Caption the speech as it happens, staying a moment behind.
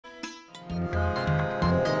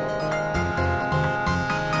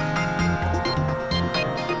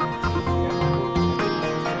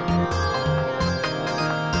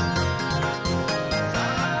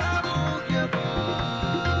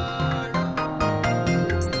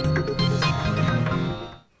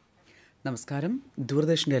നമസ്കാരം.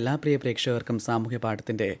 ദൂരദർശൻ്റെ എല്ലാ പ്രിയ പ്രേക്ഷകർക്കും സാമൂഹ്യ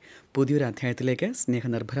പാഠത്തിൻ്റെ പുതിയൊരു അധ്യായത്തിലേക്ക്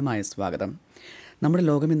സ്നേഹനിർഭരമായ സ്വാഗതം. നമ്മുടെ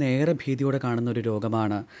ലോകം ഇന്ന് ഏറെ ഭീതിയോടെ കാണുന്ന ഒരു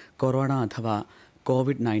രോഗമാണ് കൊറോണ അഥവാ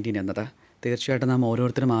COVID-19 എന്നത്. തീർച്ചയായിട്ടും നാം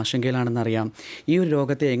ഓരോരുത്തരും ആശങ്കയിലാണെന്നറിയാം. ഈ ഒരു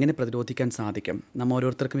രോഗത്തെ എങ്ങനെ പ്രതിരോധിക്കാൻ സാധിക്കും? നാം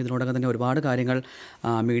ഓരോരുത്തർക്കും ഇതിനോടകം തന്നെ ഒരുപാട് കാര്യങ്ങൾ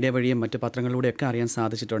മീഡിയ വഴിയും മറ്റ് പത്രങ്ങളിലൂടെയൊക്കെ അറിയാൻ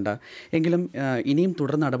സാധിച്ചിട്ടുണ്ട്. എങ്കിലും ഇനിയും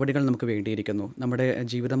തുടർ നടപടികൾ നമുക്ക് വേണ്ടിയിരിക്കുന്നു. നമ്മുടെ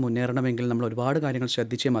ജീവിതം മുന്നേറണമെങ്കിൽ നമ്മൾ ഒരുപാട് കാര്യങ്ങൾ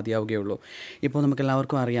ശ്രദ്ധിച്ചേ മതിയാവുകയുള്ളൂ. ഇപ്പോൾ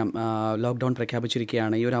നമുക്കെല്ലാവർക്കും അറിയാം, ലോക്ക്ഡൗൺ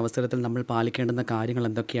പ്രഖ്യാപിച്ചിരിക്കുകയാണ്. ഈ ഒരു അവസരത്തിൽ നമ്മൾ പാലിക്കേണ്ടുന്ന കാര്യങ്ങൾ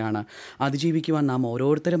എന്തൊക്കെയാണ്? അതിജീവിക്കുവാൻ നാം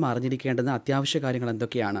ഓരോരുത്തരും അറിഞ്ഞിരിക്കേണ്ടുന്ന അത്യാവശ്യ കാര്യങ്ങൾ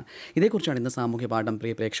എന്തൊക്കെയാണ്? ഇതേക്കുറിച്ചാണ് ഇന്ന് സാമൂഹ്യ പാഠം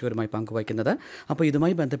പ്രിയ പ്രേക്ഷകരുമായി പങ്കുവയ്ക്കുന്നത്. അപ്പോൾ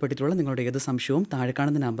ഇതുമായി ബന്ധപ്പെട്ടിട്ടുള്ള നിങ്ങളുടെ ഏത് സംശയവും താഴെ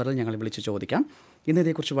കാണുന്ന നമ്പറിൽ ഞങ്ങൾ വിളിച്ച് ചോദിക്കാം. ഇന്ന്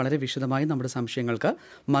ഇതേക്കുറിച്ച് വളരെ വിശദമായി നമ്മുടെ സംശയങ്ങൾക്ക്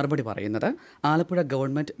മറുപടി പറയുന്നത് ആലപ്പുഴ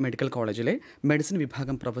ഗവൺമെൻറ് മെഡിക്കൽ കോളേജിലെ മെഡിസിൻ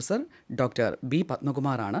വിഭാഗം പ്രൊഫസർ ഡോക്ടർ ബി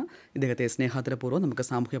പത്മകുമാറാണ്. ഇദ്ദേഹത്തെ സ്നേഹാദരപൂർവ്വം നമുക്ക്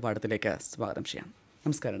സാമൂഹ്യ പാഠത്തിലേക്ക് സ്വാഗതം ചെയ്യാം.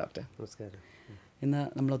 നമസ്കാരം ഡോക്ടർ. നമസ്കാരം. ഇന്ന്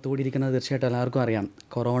നമ്മൾ ഒത്തുകൂടിയിരിക്കുന്നത് തീർച്ചയായിട്ടും എല്ലാവർക്കും അറിയാം,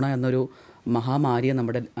 കൊറോണ എന്നൊരു മഹാമാരിയെ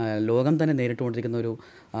നമ്മുടെ ലോകം തന്നെ നേരിട്ടുകൊണ്ടിരിക്കുന്ന ഒരു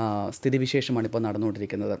സ്ഥിതിവിശേഷമാണ് ഇപ്പോൾ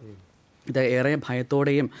നടന്നുകൊണ്ടിരിക്കുന്നത്. ഇത് ഏറെ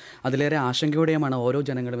ഭയത്തോടെയും അതിലേറെ ആശങ്കയോടെയുമാണ് ഓരോ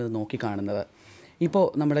ജനങ്ങളും ഇത് നോക്കിക്കാണുന്നത്. ഇപ്പോൾ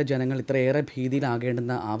നമ്മുടെ ജനങ്ങൾ ഇത്രയേറെ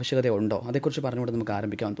ഭീതിയിലാകേണ്ടുന്ന ആവശ്യകതയുണ്ടോ? അതേക്കുറിച്ച് പറഞ്ഞുകൊണ്ട് നമുക്ക്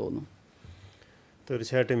ആരംഭിക്കാൻ തോന്നുന്നു.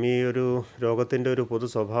 തീർച്ചയായിട്ടും ഈ ഒരു രോഗത്തിൻ്റെ ഒരു പൊതു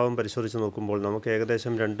സ്വഭാവം പരിശോധിച്ച് നോക്കുമ്പോൾ നമുക്ക്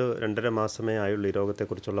ഏകദേശം 2-2.5 മാസമേ ആയുള്ളൂ ഈ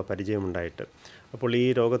രോഗത്തെക്കുറിച്ചുള്ള പരിചയമുണ്ടായിട്ട്. അപ്പോൾ ഈ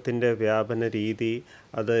രോഗത്തിൻ്റെ വ്യാപന രീതി,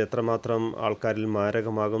 അത് എത്രമാത്രം ആൾക്കാരിൽ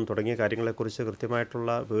മാരകമാകും തുടങ്ങിയ കാര്യങ്ങളെക്കുറിച്ച്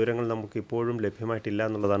കൃത്യമായിട്ടുള്ള വിവരങ്ങൾ നമുക്ക് ഇപ്പോഴും ലഭ്യമായിട്ടില്ല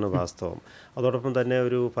എന്നുള്ളതാണ് വാസ്തവം. അതോടൊപ്പം തന്നെ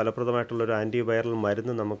ഒരു ഫലപ്രദമായിട്ടുള്ളൊരു ആൻറ്റിവൈറൽ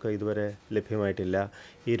മരുന്ന് നമുക്ക് ഇതുവരെ ലഭ്യമായിട്ടില്ല.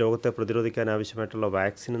 ഈ രോഗത്തെ പ്രതിരോധിക്കാൻ ആവശ്യമായിട്ടുള്ള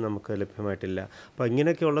വാക്സിനും നമുക്ക് ലഭ്യമായിട്ടില്ല. അപ്പോൾ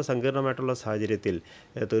ഇങ്ങനെയൊക്കെയുള്ള സങ്കീർണമായിട്ടുള്ള സാഹചര്യത്തിൽ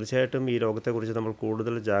തീർച്ചയായിട്ടും ഈ രോഗത്തെക്കുറിച്ച് നമ്മൾ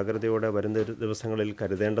കൂടുതൽ ജാഗ്രതയോടെ വരുന്ന ദിവസങ്ങളിൽ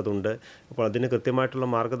കരുതേണ്ടതുണ്ട്. അപ്പോൾ അതിന് കൃത്യമായിട്ടുള്ള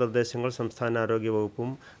മാർഗ്ഗനിർദ്ദേശങ്ങൾ സംസ്ഥാന ആരോഗ്യ വകുപ്പും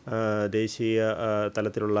ദേശീയ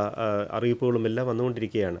തലത്തിലുള്ള അറിയിപ്പുകളുമെല്ലാം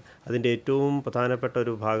വന്നുകൊണ്ടിരിക്കുകയാണ്. അതിൻ്റെ ഏറ്റവും പ്രധാനപ്പെട്ട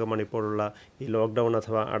ഒരു ഭാഗമാണ് ഇപ്പോഴുള്ള ഈ ലോക്ക്ഡൗൺ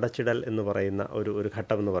അഥവാ അടച്ചിടൽ എന്ന് പറയുന്ന ഒരു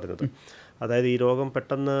ഘട്ടം എന്ന് പറയുന്നത്. അതായത് ഈ രോഗം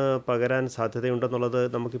പെട്ടെന്ന് പകരാൻ സാധ്യതയുണ്ടെന്നുള്ളത്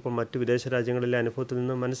നമുക്കിപ്പോൾ മറ്റ് വിദേശ രാജ്യങ്ങളിലെ അനുഭവത്തിൽ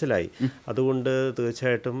നിന്ന് മനസ്സിലായി. അതുകൊണ്ട്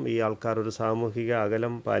തീർച്ചയായിട്ടും ഈ ആൾക്കാർ ഒരു സാമൂഹിക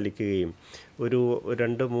അകലം പാലിക്കുകയും ഒരു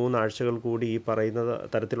 2-3 ആഴ്ചകൾ കൂടി ഈ പറയുന്ന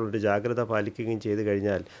തരത്തിലുള്ളൊരു ജാഗ്രത പാലിക്കുകയും ചെയ്തു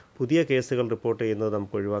കഴിഞ്ഞാൽ പുതിയ കേസുകൾ റിപ്പോർട്ട് ചെയ്യുന്നത്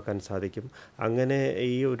നമുക്ക് ഒഴിവാക്കാൻ സാധിക്കും. അങ്ങനെ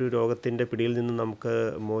ഈ ഒരു രോഗത്തിൻ്റെ പിടിയിൽ നിന്ന് നമുക്ക്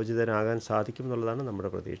മോചിതനാകാൻ സാധിക്കും എന്നുള്ളതാണ് നമ്മുടെ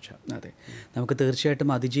പ്രതീക്ഷ. അതെ, നമുക്ക്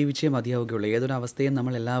തീർച്ചയായിട്ടും അതിജീവിച്ചേ മതിയാവുകയുള്ളൂ. ഏതൊരു അവസ്ഥയും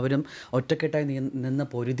നമ്മൾ എല്ലാവരും ഒറ്റക്കെട്ടായി നിന്ന്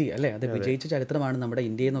പൊരുതി, അല്ലേ? അത് വിജയിച്ച ചരിത്രമാണ് നമ്മുടെ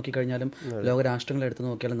ഇന്ത്യയെ നോക്കിക്കഴിഞ്ഞാലും ലോകരാഷ്ട്രങ്ങളെ എടുത്ത്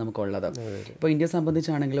നോക്കിയാലും നമുക്കുള്ളത്. ഇപ്പോൾ ഇന്ത്യയെ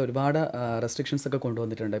സംബന്ധിച്ചാണെങ്കിൽ ഒരുപാട് റെസ്ട്രിക്ഷൻസ് ഒക്കെ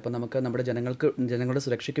കൊണ്ടുവന്നിട്ടുണ്ട്. ഇപ്പോൾ നമുക്ക് നമ്മുടെ ജനങ്ങളുടെ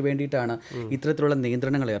സുരക്ഷയ്ക്ക് വേണ്ടിയിട്ടാണ് ഇത്തരത്തിലുള്ള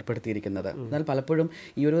നിയന്ത്രണങ്ങൾ ഏർപ്പെടുത്തിയിരിക്കുന്നത്. എന്നാൽ പലപ്പോഴും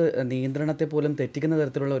ഈ ഒരു നിയന്ത്രണത്തെ പോലും തെറ്റിക്കുന്ന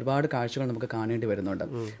തരത്തിലുള്ള ഒരുപാട് കാഴ്ചകൾ നമുക്ക് കാണേണ്ടി വരുന്നുണ്ട്.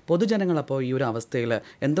 പൊതുജനങ്ങൾ അപ്പോൾ ഈ ഒരു അവസ്ഥയിൽ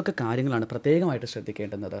എന്തൊക്കെ കാര്യങ്ങളാണ് പ്രത്യേകമായിട്ട്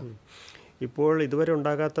ശ്രദ്ധിക്കേണ്ടുന്നത്? ഇപ്പോൾ ഇതുവരെ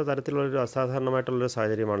ഉണ്ടാകാത്ത തരത്തിലുള്ളൊരു അസാധാരണമായിട്ടുള്ളൊരു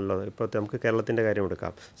സാഹചര്യമാണല്ലോ. ഇപ്പോൾ നമുക്ക് കേരളത്തിൻ്റെ കാര്യം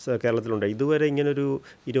എടുക്കാം. കേരളത്തിലുണ്ട് ഇതുവരെ ഇങ്ങനൊരു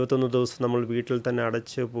 21 ദിവസം നമ്മൾ വീട്ടിൽ തന്നെ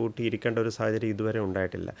അടച്ച് പൂട്ടിയിരിക്കേണ്ട ഒരു സാഹചര്യം ഇതുവരെ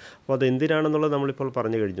ഉണ്ടായിട്ടില്ല. അപ്പോൾ അത് എന്തിനാണെന്നുള്ളത് നമ്മളിപ്പോൾ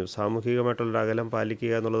പറഞ്ഞു കഴിഞ്ഞു. സാമൂഹികമായിട്ടുള്ളൊരു അകലം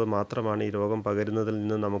പാലിക്കുക എന്നുള്ളത് മാത്രമാണ് ഈ രോഗം പകരുന്നതിൽ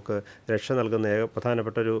നിന്ന് നമുക്ക് രക്ഷ നൽകുന്ന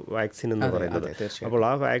പ്രധാനപ്പെട്ട ഒരു വാക്സിൻ എന്ന് പറയുന്നത്. അപ്പോൾ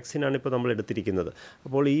ആ വാക്സിനാണ് ഇപ്പോൾ നമ്മൾ എടുത്തിരിക്കുന്നത്.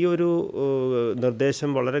 അപ്പോൾ ഈ ഒരു നിർദ്ദേശം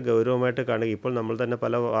വളരെ ഗൗരവമായിട്ട് കാണുക. ഇപ്പോൾ നമ്മൾ തന്നെ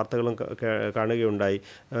പല വാർത്തകളും കാണുകയുണ്ടായി.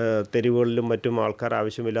 തെരുവുകളിലും മറ്റും ആൾക്കാർ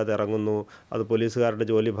ആവശ്യമില്ലാതെ ഇറങ്ങുന്നു, അത് പോലീസുകാരുടെ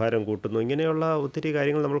ജോലിഭാരം കൂട്ടുന്നു, ഇങ്ങനെയുള്ള ഒത്തിരി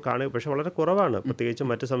കാര്യങ്ങൾ നമ്മൾ കാണുക. പക്ഷേ വളരെ കുറവാണ്. പ്രത്യേകിച്ച്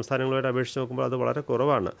മറ്റ് സംസ്ഥാനങ്ങളുമായിട്ട് അപേക്ഷിച്ച് നോക്കുമ്പോൾ അത് വളരെ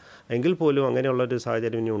കുറവാണ്. എങ്കിൽ പോലും അങ്ങനെയുള്ളൊരു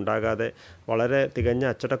സാഹചര്യം ഇനി ഉണ്ടാകാതെ വളരെ തികഞ്ഞ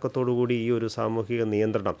അച്ചടക്കത്തോടുകൂടി ഈ ഒരു സാമൂഹിക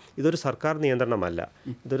നിയന്ത്രണം, ഇതൊരു സർക്കാർ നിയന്ത്രണമല്ല,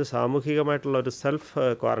 ഇതൊരു സാമൂഹികമായിട്ടുള്ള ഒരു സെൽഫ്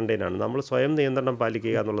ക്വാറന്റൈനാണ്. നമ്മൾ സ്വയം നിയന്ത്രണം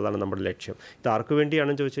പാലിക്കുക എന്നുള്ളതാണ് നമ്മുടെ ലക്ഷ്യം. ഇത് ആർക്കു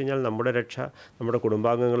വേണ്ടിയാണെന്ന് ചോദിച്ചു കഴിഞ്ഞാൽ നമ്മുടെ രക്ഷ, നമ്മുടെ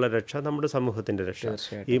കുടുംബാംഗങ്ങളുടെ രക്ഷ, നമ്മുടെ സമൂഹത്തിൻ്റെ രക്ഷ,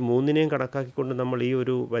 ഈ മൂന്നിനെയും കണക്കാക്കിക്കൊണ്ട് നമ്മൾ ഈ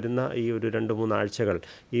ഒരു വരുന്ന ഈ ഒരു 2-3 ആഴ്ചകൾ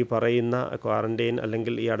ഈ പറയുന്ന ക്വാറന്റൈൻ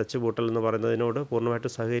അല്ലെങ്കിൽ ഈ അടച്ചുപൂട്ടൽ എന്ന് പറയുന്നതിനോട് പൂർണ്ണമായിട്ട്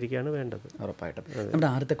സഹകരിക്കുകയാണ് വേണ്ടത്. ഉറപ്പായിട്ടും. നമ്മുടെ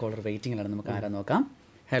ആദ്യത്തെ കോളർ വെയിറ്റിംഗിലാണ്, നമുക്ക് ആരാ നോക്കാം.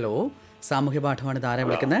 ഹലോ, സാമൂഹ്യ പാഠമാണ്. ഇത് ആരാ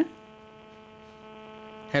വിളിക്കുന്നത്?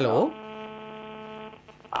 ഹലോ,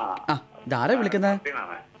 ഇതാരാ വിളിക്കുന്നത്?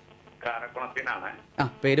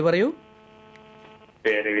 പേര് പറയൂ.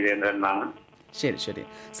 ശരി ശരി,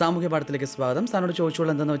 സാമൂഹ്യ പാഠത്തിലേക്ക് സ്വാഗതം. സാറിനോട്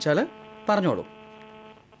ചോദിച്ചോളൂ, എന്താണെന്ന് വെച്ചാൽ പറഞ്ഞോളൂ.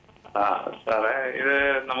 സാറേ, ഇത്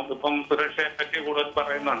നമുക്കിപ്പം സുരക്ഷയെ പറ്റി കൂടുതൽ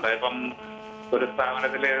പറയുന്നുണ്ട്. ഇപ്പം ഒരു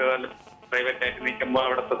സ്ഥാപനത്തിൽ പ്രൈവറ്റ് ആയിട്ട് നിൽക്കുമ്പോൾ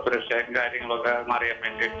അവിടുത്തെ സുരക്ഷയും കാര്യങ്ങളൊക്കെ അറിയാൻ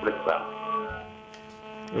വേണ്ടി വിളിച്ചതാണ്.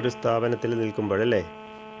 ഒരു സ്ഥാപനത്തിൽ നിൽക്കുമ്പോഴല്ലേ?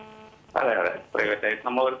 അതെ അതെ, പ്രൈവറ്റ് ആയിട്ട്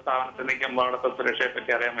നമ്മൾ ഒരു സ്ഥാപനത്തിൽ നിൽക്കുമ്പോൾ അവിടുത്തെ സുരക്ഷയെ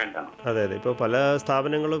പറ്റി അറിയാൻ വേണ്ടിയാണ്. അതെ അതെ, ഇപ്പോൾ പല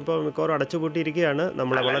സ്ഥാപനങ്ങളും ഇപ്പോൾ മിക്കവാറും അടച്ചുപൂട്ടിയിരിക്കുകയാണ്.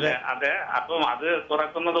 നമ്മളെ വളരെ അതെ, അപ്പം അത്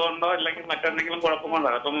തുറക്കുന്നത് കൊണ്ടോ അല്ലെങ്കിൽ മറ്റെന്തെങ്കിലും കുഴപ്പം കൊണ്ടോ?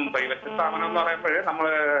 അപ്പം പ്രൈവറ്റ് സ്ഥാപനം എന്ന് പറയുമ്പോഴേ നമ്മൾ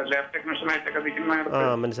ലാബ് ടെക്നീഷ്യനായിട്ടൊക്കെ നിൽക്കുന്ന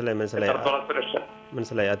മനസ്സിലായി മനസ്സിലായി. സുരക്ഷ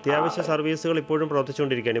മനസ്സിലായി. അത്യാവശ്യ സർവീസുകൾ ഇപ്പോഴും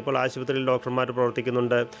പ്രവർത്തിച്ചുകൊണ്ടിരിക്കുകയാണ്. ഇപ്പോൾ ആശുപത്രിയിൽ ഡോക്ടർമാർ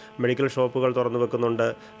പ്രവർത്തിക്കുന്നുണ്ട്, മെഡിക്കൽ ഷോപ്പുകൾ തുറന്നു വെക്കുന്നുണ്ട്,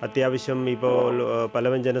 അത്യാവശ്യം ഇപ്പോൾ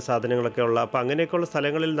പലവ്യഞ്ജന സാധനങ്ങളൊക്കെ ഉള്ള. അപ്പോൾ അങ്ങനെയൊക്കെയുള്ള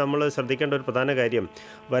സ്ഥലങ്ങളിൽ നമ്മൾ ശ്രദ്ധിക്കേണ്ട ഒരു പ്രധാന കാര്യം,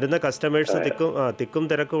 വരുന്ന കസ്റ്റമേഴ്സ് തിക്കും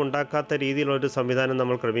തിരക്കും ഉണ്ടാക്കാത്ത രീതിയിലൊരു സംവിധാനം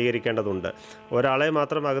നമ്മൾ ക്രമീകരിക്കേണ്ടതുണ്ട്. ഒരാളെ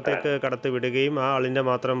മാത്രം അകത്തേക്ക് കടത്തി വിടുകയും ആ ആളിൻ്റെ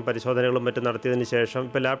മാത്രം പരിശോധനകളും മറ്റും നടത്തിയതിന് ശേഷം,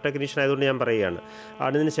 ഇപ്പോൾ ലാബ് ടെക്നീഷ്യൻ ആയതുകൊണ്ട് ഞാൻ പറയുകയാണ്,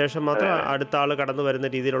 അതിന് ശേഷം മാത്രം അടുത്ത ആൾ കടന്നു വരുന്ന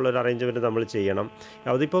രീതിയിലുള്ള ഒരു അറേഞ്ച്മെൻറ്റ് നമ്മൾ ചെയ്യണം.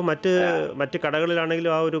 അതിപ്പോൾ മറ്റ്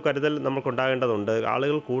കടകളിലാണെങ്കിലും ആ ഒരു കരുതൽ നമുക്കുണ്ടാകേണ്ടതുണ്ട്.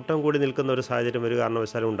 ആളുകൾ കൂട്ടം കൂടി നിൽക്കുന്ന ഒരു സാഹചര്യം ഒരു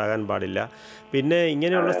കാരണവശാലും ഉണ്ടാകാൻ പാടില്ല. പിന്നെ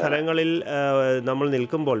ഇങ്ങനെയുള്ള സ്ഥലങ്ങളിൽ നമ്മൾ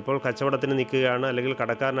നിൽക്കുമ്പോൾ, ഇപ്പോൾ കച്ചവടത്തിന് നിൽക്കുകയാണ് അല്ലെങ്കിൽ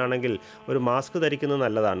കടക്കാരനാണെങ്കിൽ ഒരു മാസ്ക് ധരിക്കുന്നത്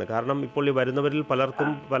നല്ലതാണ്. കാരണം ഇപ്പോൾ ഈ വരുന്നവരിൽ പലർക്കും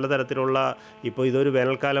പലതരത്തിലുള്ള, ഇപ്പോൾ ഇതൊരു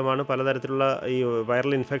വേനൽക്കാലമാണ്, പലതരത്തിലുള്ള ഈ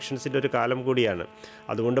വൈറൽ ഇൻഫെക്ഷൻസിൻ്റെ ഒരു കാലം കൂടിയാണ്.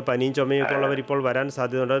 അതുകൊണ്ട് പനിയും ചുമയൊക്കെ ഉള്ളവർ ഇപ്പോൾ വരാൻ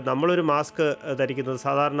സാധ്യതയുണ്ട്. നമ്മളൊരു മാസ്ക് ധരിക്കുന്നത്,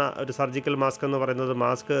 സാധാരണ ഒരു സർജിക്കൽ മാസ്ക് എന്ന് പറയുന്നത്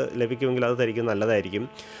മാസ്ക് ലഭിക്കുമെങ്കിൽ അത് ധരിക്കുന്നത് നല്ലതായിരിക്കും.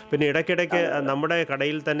 പിന്നെ ഇടയ്ക്കിടയ്ക്ക് നമ്മുടെ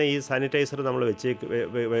കടയിൽ തന്നെ ഈ സാനിറ്റൈസർ നമ്മൾ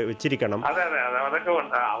വെച്ചിരിക്കണം.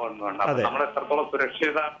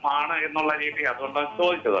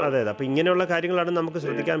 അതെ, അപ്പോൾ ഇങ്ങനെയുള്ള കാര്യങ്ങളാണ് നമുക്ക്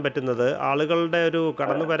ശ്രദ്ധിക്കാൻ പറ്റുന്നത്. ആളുകളുടെ ഒരു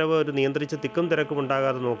കടന്നുവരവ് ഒരു നിയന്ത്രിച്ച് തിക്കും തിരക്കും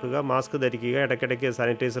ഉണ്ടാകാതെ നോക്കുക, മാസ്ക് ധരിക്കുക, ഇടയ്ക്കിടയ്ക്ക്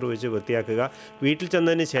സാനിറ്റൈസർ വെച്ച് വൃത്തിയാക്കുക. വീട്ടിൽ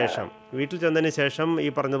ചെന്നതിന് ശേഷം ഈ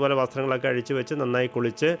പറഞ്ഞതുപോലെ വസ്ത്രങ്ങളൊക്കെ അഴിച്ചു വെച്ച് നന്നായി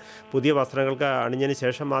കുളിച്ച് പുതിയ വസ്ത്രങ്ങൾക്ക് അണിഞ്ഞതിന്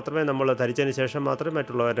ശേഷം മാത്രമേ, നമ്മൾ ധരിച്ചതിന് ശേഷം മാത്രമേ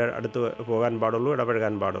മറ്റുള്ളവരുടെ അടുത്ത് പോകാൻ പാടുള്ളൂ,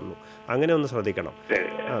 ഇടപഴകാൻ പാടുള്ളൂ. അങ്ങനെ ഒന്ന് ശ്രദ്ധിക്കണം.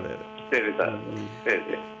 അതെ.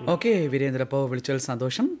 ഓക്കെ വീരേന്ദ്ര, അപ്പോൾ വിളിച്ചതിൽ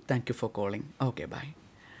സന്തോഷം. Thank you for calling. Okay, by.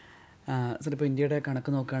 Sir, ഇപ്പോൾ ഇന്ത്യയുടെ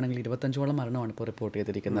കണക്ക് നോക്കുകയാണെങ്കിൽ 25ഓളം മരണമാണ് ഇപ്പോൾ റിപ്പോർട്ട്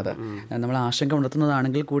ചെയ്തിരിക്കുന്നത്. നമ്മൾ ആശങ്ക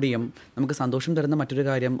ഉണർത്തുന്നതാണെങ്കിൽ കൂടിയും നമുക്ക് സന്തോഷം തരുന്ന മറ്റൊരു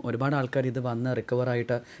കാര്യം, ഒരുപാട് ആൾക്കാർ ഇത് വന്ന്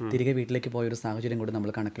റിക്കവറായിട്ട് തിരികെ വീട്ടിലേക്ക് പോയൊരു സാഹചര്യം കൂടി നമ്മൾ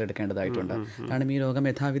കണക്കിലെടുക്കേണ്ടതായിട്ടുണ്ട്. കാരണം ഈ രോഗം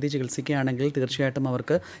യഥാവിധി ചികിത്സിക്കുകയാണെങ്കിൽ തീർച്ചയായിട്ടും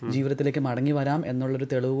അവർക്ക് ജീവിതത്തിലേക്ക് മടങ്ങി വരാം എന്നുള്ളൊരു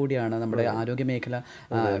തെളിവ് കൂടിയാണ് നമ്മുടെ ആരോഗ്യ മേഖല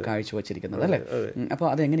കാഴ്ചവെച്ചിരിക്കുന്നത്, അല്ലേ? അപ്പോൾ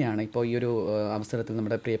അതെങ്ങനെയാണ് ഇപ്പോൾ ഈ ഒരു അവസരത്തിൽ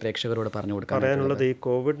നമ്മുടെ പ്രിയ പ്രേക്ഷകരോട് പറഞ്ഞു പറയാനുള്ളത്? ഈ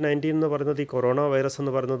COVID-19 എന്ന് പറയുന്നത്, ഈ കൊറോണ വൈറസ്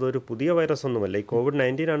എന്ന് പറയുന്നത് ഒരു പുതിയ വൈറസ് ഒന്നുമല്ല. ഈ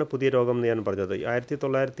COVID-19 ആണ് പുതിയ രോഗം എന്ന് ഞാൻ പറഞ്ഞത്.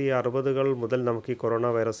 1960-കൾ മുതൽ നമുക്ക് ഈ കൊറോണ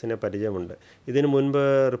വൈറസിനെ പരിചയമുണ്ട്. ഇതിനു മുൻപ്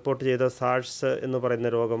റിപ്പോർട്ട് ചെയ്ത സാഴ്സ് എന്ന് പറയുന്ന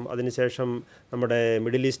രോഗം, അതിനുശേഷം നമ്മുടെ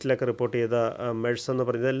മിഡിൽ ഈസ്റ്റിലൊക്കെ റിപ്പോർട്ട് ചെയ്ത മെഴ്സ് എന്ന്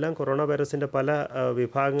പറയുന്നത്, ഇതെല്ലാം കൊറോണ വൈറസിൻ്റെ പല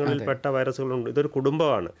വിഭാഗങ്ങളിൽപ്പെട്ട വൈറസുകളുണ്ട്. ഇതൊരു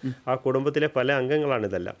കുടുംബമാണ്. ആ കുടുംബത്തിലെ പല അംഗങ്ങളാണ്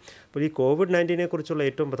ഇതെല്ലാം. അപ്പോൾ ഈ COVID-19 കുറിച്ചുള്ള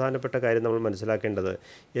ഏറ്റവും പ്രധാനപ്പെട്ട കാര്യം നമ്മൾ മനസ്സിലാക്കേണ്ടത്,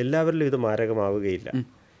 എല്ലാവരിലും ഇത് മാരകമാവുകയില്ല.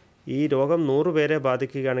 ഈ രോഗം 100 പേരെ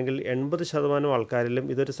ബാധിക്കുകയാണെങ്കിൽ 80% ആൾക്കാരിലും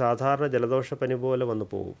ഇതൊരു സാധാരണ ജലദോഷപ്പനി പോലെ വന്നു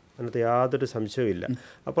പോകും. അതിനകത്ത് യാതൊരു സംശയവുമില്ല.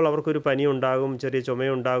 അപ്പോൾ അവർക്കൊരു പനി ഉണ്ടാകും, ചെറിയ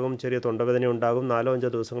ചുമയുണ്ടാകും, ചെറിയ തൊണ്ടവേദന ഉണ്ടാകും,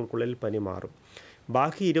 4-5 ദിവസങ്ങൾക്കുള്ളിൽ പനി മാറും.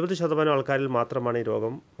 ബാക്കി 20% ആൾക്കാരിൽ മാത്രമാണ് ഈ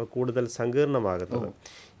രോഗം കൂടുതൽ സങ്കീർണമാകുന്നത്.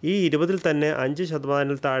 ഈ 20-ൽ തന്നെ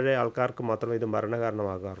 5% താഴെ ആൾക്കാർക്ക് മാത്രമേ ഇത്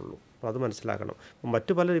മരണകാരണമാകാറുള്ളൂ. അപ്പോൾ അത് മനസ്സിലാക്കണം.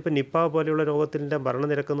 മറ്റു പലരും, ഇപ്പോൾ നിപ്പ പോലെയുള്ള രോഗത്തിൻ്റെ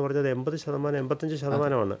മരണനിരക്ക് എന്ന് പറഞ്ഞത് 80%,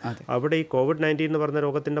 85%. അവിടെ ഈ COVID-19 എന്ന് പറഞ്ഞ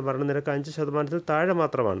രോഗത്തിൻ്റെ മരണനിരക്ക് 5%-ൽ താഴെ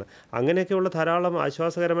മാത്രമാണ്. അങ്ങനെയൊക്കെയുള്ള ധാരാളം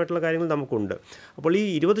ആശ്വാസകരമായിട്ടുള്ള കാര്യങ്ങൾ നമുക്കുണ്ട്. അപ്പോൾ ഈ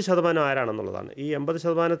 20% ആരാണെന്നുള്ളതാണ്. ഈ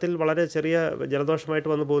 80%-ൽ വളരെ ചെറിയ ജലദോഷമായിട്ട്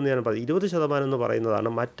വന്നു പോകുന്ന ഞാൻ പറയും. 20% എന്ന്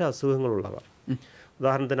പറയുന്നതാണ് മറ്റ് അസുഖങ്ങളുള്ളവർ.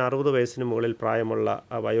 ഉദാഹരണത്തിന് 60 വയസ്സിന് മുകളിൽ പ്രായമുള്ള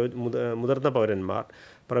മുതിർന്ന പൗരന്മാർ,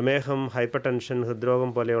 പ്രമേഹം, ഹൈപ്പർ ടെൻഷൻ, ഹൃദ്രോഗം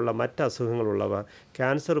പോലെയുള്ള മറ്റ് അസുഖങ്ങളുള്ളവർ,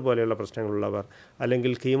 ക്യാൻസർ പോലെയുള്ള പ്രശ്നങ്ങളുള്ളവർ,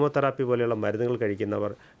 അല്ലെങ്കിൽ കീമോതെറാപ്പി പോലെയുള്ള മരുന്നുകൾ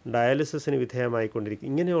കഴിക്കുന്നവർ, ഡയാലിസിസിന് വിധേയമായിക്കൊണ്ടിരിക്കും.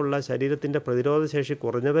 ഇങ്ങനെയുള്ള ശരീരത്തിൻ്റെ പ്രതിരോധശേഷി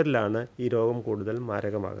കുറഞ്ഞവരിലാണ് ഈ രോഗം കൂടുതൽ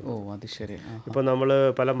മാരകമാകുന്നത്. ഇപ്പോൾ നമ്മൾ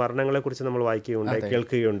പല മരണങ്ങളെക്കുറിച്ച് നമ്മൾ വായിക്കുകയുണ്ടായി,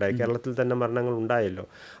 കേൾക്കുകയുണ്ടായി. കേരളത്തിൽ തന്നെ മരണങ്ങൾ ഉണ്ടായല്ലോ.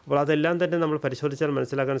 അപ്പോൾ അതെല്ലാം തന്നെ നമ്മൾ പരിശോധിച്ചാൽ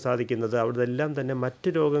മനസ്സിലാക്കാൻ സാധിക്കുന്നത്, അവിടെല്ലാം തന്നെ മറ്റ്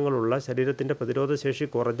രോഗങ്ങളുള്ള, ശരീരത്തിൻ്റെ പ്രതിരോധശേഷി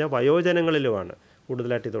കുറഞ്ഞ വയോജനങ്ങളിലുമാണ്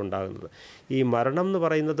കൂടുതലായിട്ട് ഇതുണ്ടാകുന്നത്. ഈ മരണം എന്ന്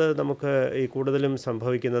പറയുന്നത് നമുക്ക് ഈ കൂടുതലും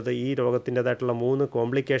സംഭവിക്കുന്നത് ഈ രോഗത്തിൻ്റെതായിട്ടുള്ള 3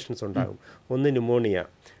 കോംപ്ലിക്കേഷൻസ് ഉണ്ടാകും. 1 ന്യൂമോണിയ,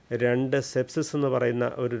 2 സെപ്സിസ് എന്ന് പറയുന്ന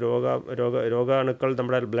ഒരു രോഗാണുക്കൾ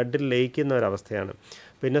നമ്മുടെ ബ്ലഡിൽ ലയിക്കുന്ന ഒരവസ്ഥയാണ്.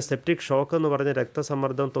 പിന്നെ സെപ്റ്റിക് ഷോക്ക് എന്ന് പറഞ്ഞ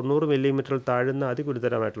രക്തസമ്മർദ്ദം 90 മില്ലിമീറ്ററിൽ താഴുന്ന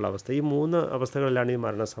അതിഗുരുതരമായിട്ടുള്ള അവസ്ഥ. ഈ 3 അവസ്ഥകളിലാണ് ഈ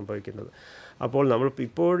മരണം സംഭവിക്കുന്നത്. അപ്പോൾ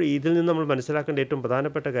ഇപ്പോൾ ഇതിൽ നിന്ന് നമ്മൾ മനസ്സിലാക്കേണ്ട ഏറ്റവും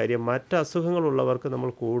പ്രധാനപ്പെട്ട കാര്യം, മറ്റ് അസുഖങ്ങളുള്ളവർക്ക് നമ്മൾ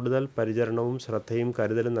കൂടുതൽ പരിചരണവും ശ്രദ്ധയും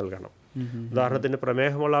കരുതലും നൽകണം. ഉദാഹരണത്തിന്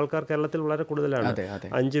പ്രമേഹമുള്ള ആൾക്കാർ കേരളത്തിൽ വളരെ കൂടുതലാണ്.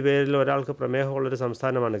 5 പേരിൽ ഒരാൾക്ക് പ്രമേഹമുള്ളൊരു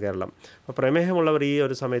സംസ്ഥാനമാണ് കേരളം. അപ്പോൾ പ്രമേഹമുള്ളവർ ഈ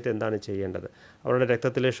ഒരു സമയത്ത് എന്താണ് ചെയ്യേണ്ടത്? അവരുടെ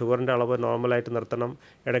രക്തത്തിലെ ഷുഗറിൻ്റെ അളവ് നോർമലായിട്ട് നിർത്തണം.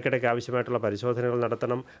 ഇടയ്ക്കിടയ്ക്ക് ആവശ്യമായിട്ടുള്ള പരിശോധനകൾ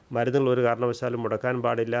നടത്തണം. മരുന്നുകൾ ഒരു കാരണവശാലും മുടക്കാൻ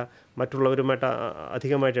പാടില്ല. മറ്റുള്ളവരുമായിട്ട്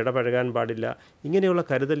അധികമായിട്ട് ഇടപഴകാൻ പാടില്ല. ഇങ്ങനെയുള്ള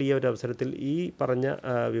കരുതൽ ഈ ഒരു അവസരത്തിൽ ഈ പറഞ്ഞ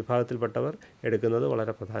വിഭാഗത്തിൽപ്പെട്ടവർ എടുക്കുന്നത്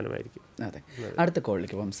വളരെ പ്രധാനമായിരിക്കും. അതെ, അടുത്ത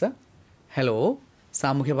കോളിലേക്ക് പോകാം സർ. ഹലോ,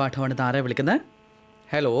 സാമൂഹ്യ പാഠമാണ്. താര വിളിക്കുന്നത്.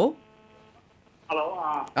 ഹലോ,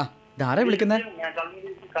 ധാരാ വിളിക്കുന്നത്.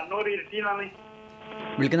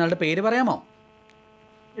 വിളിക്കുന്ന ആളുടെ പേര് പറയാമോ?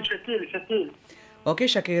 ഓക്കെ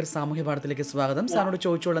ഷക്കീർ, സാമൂഹ്യ പാഠത്തിലേക്ക് സ്വാഗതം. സാറിനോട്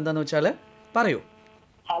ചോദിച്ചോളൂ, എന്താന്ന് വെച്ചാൽ പറയൂ.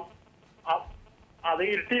 അത്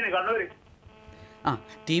ഇരുട്ടീന് കണ്ണൂര്. ആ,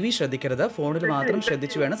 ടി വി ശ്രദ്ധിക്കരുത്, ഫോണിൽ മാത്രം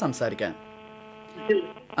ശ്രദ്ധിച്ചു വേണം സംസാരിക്കാൻ.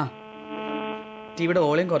 ആ, ടിവിയുടെ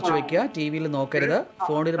വോളിയം കുറച്ച് വെക്കുക, ടി വിയിൽ നോക്കരുത്,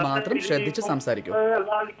 ഫോണിൽ മാത്രം ശ്രദ്ധിച്ച് സംസാരിക്കൂ.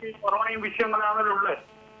 കൊറോണയും വിഷയങ്ങളാണല്ലോ ഉള്ളത്.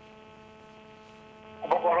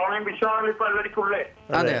 അപ്പൊ കൊറോണയും വിഷയമാണല്ലോ ഇപ്പൊ എല്ലാവർക്കും ഉള്ളേ.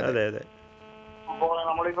 അതെ അതെ അതെ. അപ്പൊ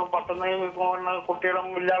നമ്മളിപ്പോ പെട്ടെന്ന് കുട്ടികളും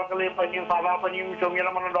വലിയ ആൾക്കാരും പനിയും സാധാ പനിയും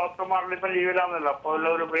ചുമയെല്ലാം പറഞ്ഞ ഡോക്ടർമാരുടെ ഇപ്പൊ ലീവിലാണല്ലോ. അപ്പൊ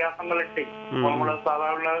ഒരു പ്രയാസങ്ങളിട്ട് നമ്മള്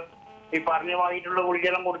സാധാരണ ഈ പറഞ്ഞു വാങ്ങിയിട്ടുള്ള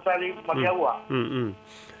ഗുളികയെല്ലാം കൊടുത്താൽ മതിയാവുക.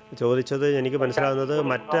 ചോദിച്ചത് എനിക്ക് മനസ്സിലാകുന്നത്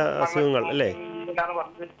മറ്റ് അസുഖങ്ങൾ അല്ലേ?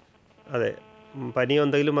 അതെ, പനി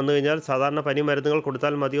എന്തെങ്കിലും വന്നു കഴിഞ്ഞാൽ സാധാരണ പനി മരുന്നുകൾ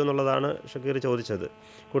കൊടുത്താൽ മതിയോ എന്നുള്ളതാണ് ഷക്കീർ ചോദിച്ചത്,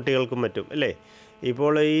 കുട്ടികൾക്കും മറ്റും അല്ലേ?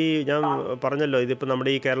 ഇപ്പോൾ ഈ ഞാൻ പറഞ്ഞല്ലോ, ഇതിപ്പോൾ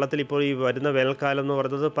നമ്മുടെ ഈ കേരളത്തിൽ ഇപ്പോൾ ഈ വരുന്ന വേനൽക്കാലം എന്ന്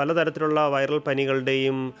പറയുന്നത് പലതരത്തിലുള്ള വൈറൽ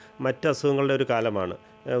പനികളുടെയും മറ്റ് അസുഖങ്ങളുടെ ഒരു കാലമാണ്.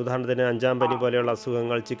 ഉദാഹരണത്തിന് 5-ാം പനി പോലെയുള്ള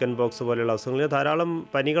അസുഖങ്ങൾ, ചിക്കൻ ബോക്സ് പോലെയുള്ള അസുഖങ്ങൾ, ധാരാളം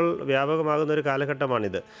പനികൾ വ്യാപകമാകുന്ന ഒരു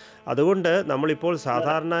കാലഘട്ടമാണിത്. അതുകൊണ്ട് നമ്മളിപ്പോൾ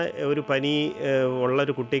സാധാരണ ഒരു പനി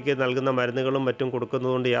ഉള്ളൊരു കുട്ടിക്ക് നൽകുന്ന മരുന്നുകളും മറ്റും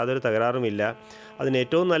കൊടുക്കുന്നതുകൊണ്ട് യാതൊരു തകരാറുമില്ല. അതിന്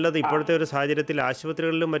ഏറ്റവും നല്ലത് ഇപ്പോഴത്തെ ഒരു സാഹചര്യത്തിൽ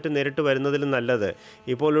ആശുപത്രികളിലും മറ്റും നേരിട്ട് വരുന്നതിലും നല്ലത്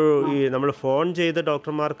ഇപ്പോൾ ഈ നമ്മൾ ഫോൺ ചെയ്ത്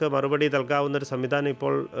ഡോക്ടർമാർക്ക് മറുപടി നൽകാവുന്ന ഒരു സംവിധാനം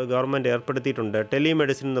ഇപ്പോൾ ഗവൺമെൻറ് ഏർപ്പെടുത്തിയിട്ടുണ്ട്.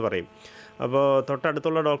 ടെലിമെഡിസിൻ എന്ന് പറയും. അപ്പോൾ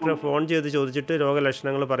തൊട്ടടുത്തുള്ള ഡോക്ടറെ ഫോൺ ചെയ്ത് ചോദിച്ചിട്ട്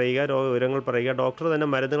രോഗലക്ഷണങ്ങൾ പറയുക, രോഗവിവരങ്ങൾ പറയുക, ഡോക്ടർ തന്നെ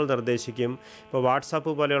മരുന്നുകൾ നിർദ്ദേശിക്കും. ഇപ്പോൾ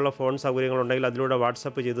വാട്സാപ്പ് പോലെയുള്ള ഫോൺ സൗകര്യങ്ങളുണ്ടെങ്കിൽ അതിലൂടെ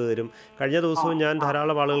വാട്സാപ്പ് ചെയ്തു തരും. കഴിഞ്ഞ ദിവസവും ഞാൻ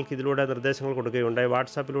ധാരാളം ആളുകൾക്ക് ഇതിലൂടെ നിർദ്ദേശങ്ങൾ കൊടുക്കുകയുണ്ടായി,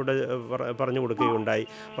 വാട്സാപ്പിലൂടെ പറഞ്ഞു കൊടുക്കുകയുണ്ടായി.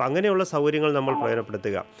 അപ്പോൾ അങ്ങനെയുള്ള സൗകര്യങ്ങൾ നമ്മൾ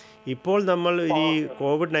പ്രയോജനപ്പെടുത്തുക. ഇപ്പോൾ നമ്മൾ ഈ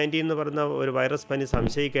COVID-19 എന്ന് പറയുന്ന ഒരു വൈറസ് പനി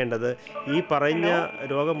സംശയിക്കേണ്ടത് ഈ പറഞ്ഞ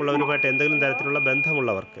രോഗമുള്ളവരുമായിട്ട് എന്തെങ്കിലും തരത്തിലുള്ള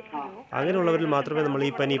ബന്ധമുള്ളവർക്ക്, അങ്ങനെയുള്ളവരിൽ മാത്രമേ നമ്മൾ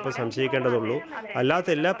ഈ പനി ഇപ്പോൾ സംശയിക്കേണ്ടതുള്ളൂ.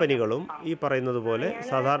 അല്ലാത്ത എല്ലാ പനികളും ഈ പറയുന്നത് പോലെ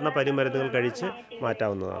സാധാരണ പനിമരുന്നുകൾ കഴിച്ച്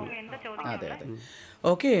മാറ്റാവുന്നതാണ്. അതെ അതെ.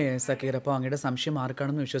 ഓക്കെ സക്കീർ, അപ്പോൾ അങ്ങയുടെ സംശയം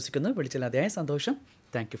ആർക്കാണെന്ന് വിശ്വസിക്കുന്നു. വിളിച്ചാൽ അതിയായ സന്തോഷം.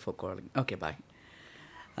 Thank you for calling. Okay, by.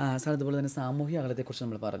 Sir, അതുപോലെ തന്നെ സാമൂഹിക അകലത്തെക്കുറിച്ച്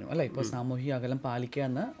നമ്മൾ പറഞ്ഞു അല്ലേ? ഇപ്പോൾ സാമൂഹിക അകലം പാലിക്കുക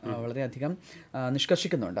എന്ന് വളരെയധികം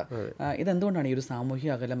നിഷ്കർഷിക്കുന്നുണ്ട്. ഇതെന്തുകൊണ്ടാണ് ഈ ഒരു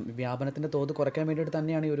സാമൂഹിക അകലം വ്യാപനത്തിൻ്റെ തോത് കുറയ്ക്കാൻ വേണ്ടിയിട്ട്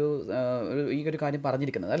തന്നെയാണ് ഈ ഒരു കാര്യം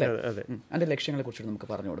പറഞ്ഞിരിക്കുന്നത് അല്ലേ? അതിൻ്റെ ലക്ഷ്യങ്ങളെ കുറിച്ച് നമുക്ക്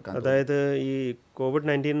പറഞ്ഞു കൊടുക്കാം. അതായത് ഈ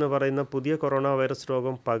COVID-19 എന്ന് പറയുന്ന പുതിയ കൊറോണ വൈറസ്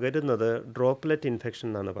രോഗം പകരുന്നത് ഡ്രോപ്ലെറ്റ് ഇൻഫെക്ഷൻ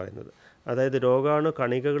എന്നാണ് പറയുന്നത്. അതായത് രോഗാണു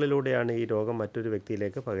കണികകളിലൂടെയാണ് ഈ രോഗം മറ്റൊരു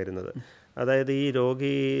വ്യക്തിയിലേക്ക് പകരുന്നത്. അതായത് ഈ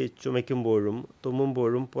രോഗി ചുമയ്ക്കുമ്പോഴും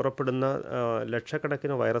തുമ്മുമ്പോഴും പുറപ്പെടുന്ന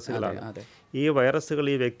ലക്ഷക്കണക്കിന് വൈറസുകളാണ്. ഈ വൈറസുകൾ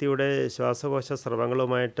ഈ വ്യക്തിയുടെ ശ്വാസകോശ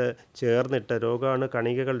സ്രവങ്ങളുമായിട്ട് ചേർന്നിട്ട് രോഗാണു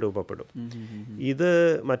കണികകൾ രൂപപ്പെടും. ഇത്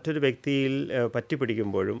മറ്റൊരു വ്യക്തിയിൽ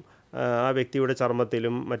പറ്റിപ്പിടിക്കുമ്പോഴും ആ വ്യക്തിയുടെ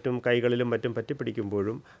ചർമ്മത്തിലും മറ്റും കൈകളിലും മറ്റും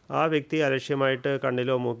പറ്റിപ്പിടിക്കുമ്പോഴും ആ വ്യക്തി അലക്ഷ്യമായിട്ട്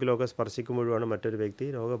കണ്ണിലോ മൂക്കിലോ ഒക്കെ സ്പർശിക്കുമ്പോഴുമാണ് മറ്റൊരു വ്യക്തി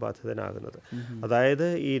രോഗബാധിതനാകുന്നത്. അതായത്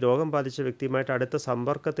ഈ രോഗം ബാധിച്ച വ്യക്തിയുമായിട്ട് അടുത്ത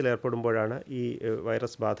സമ്പർക്കത്തിൽ ഏർപ്പെടുമ്പോഴാണ് ഈ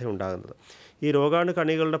വൈറസ് ബാധ ഉണ്ടാകുന്നത്. ഈ രോഗാണു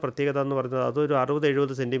കണികളുടെ പ്രത്യേകത എന്ന് പറയുന്നത് അതൊരു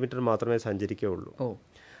 60-70 സെൻറ്റിമീറ്റർ മാത്രമേ സഞ്ചരിക്കുകയുള്ളൂ.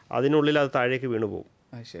 അതിനുള്ളിൽ അത് താഴേക്ക് വീണുപോകും.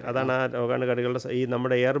 അതാണ് ആ രോഗാണു കണികളുടെ ഈ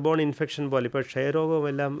നമ്മുടെ എയർബോൺ ഇൻഫെക്ഷൻ പോലെ ഇപ്പോൾ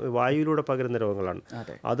ക്ഷയരോഗമെല്ലാം വായുവിലൂടെ പകരുന്ന രോഗങ്ങളാണ്.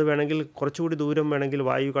 അത് വേണമെങ്കിൽ കുറച്ചുകൂടി ദൂരം വേണമെങ്കിൽ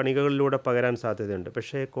വായു കണികകളിലൂടെ പകരാൻ സാധ്യതയുണ്ട്.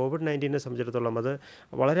 പക്ഷേ COVID-19 സംബന്ധിച്ചിടത്തോളം അത്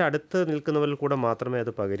വളരെ അടുത്ത് നിൽക്കുന്നവരിൽ കൂടെ മാത്രമേ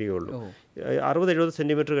അത് പകരുകയുള്ളൂ. 60-70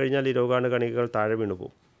 സെൻറ്റിമീറ്റർ കഴിഞ്ഞാൽ ഈ രോഗാണു കണികകൾ താഴെ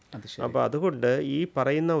വീണുപോകും. അപ്പോൾ അതുകൊണ്ട് ഈ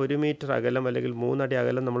പറയുന്ന 1 മീറ്റർ അകലം അല്ലെങ്കിൽ 3 അടി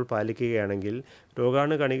അകലം നമ്മൾ പാലിക്കുകയാണെങ്കിൽ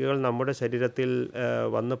രോഗാണു കണികകൾ നമ്മുടെ ശരീരത്തിൽ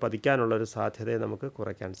വന്ന് പതിക്കാനുള്ളൊരു സാധ്യതയെ നമുക്ക്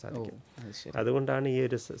കുറയ്ക്കാൻ സാധിക്കും. അതുകൊണ്ടാണ് ഈ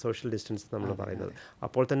ഒരു സോഷ്യൽ ഡിസ്റ്റൻസ് നമ്മൾ പറയുന്നത്.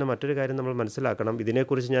 അപ്പോൾ തന്നെ മറ്റൊരു കാര്യം നമ്മൾ മനസ്സിലാക്കണം,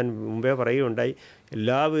 ഇതിനെക്കുറിച്ച് ഞാൻ മുമ്പേ പറയുകയുണ്ടായി,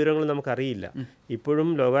 എല്ലാ വിവരങ്ങളും നമുക്കറിയില്ല.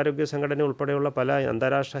 ഇപ്പോഴും ലോകാരോഗ്യ സംഘടന ഉൾപ്പെടെയുള്ള പല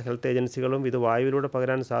അന്താരാഷ്ട്ര ഹെൽത്ത് ഏജൻസികളും ഇത് വായുവിലൂടെ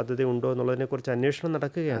പകരാൻ സാധ്യതയുണ്ടോ എന്നുള്ളതിനെക്കുറിച്ച് അന്വേഷണം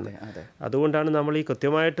നടക്കുകയാണ്. അതുകൊണ്ടാണ് നമ്മൾ ഈ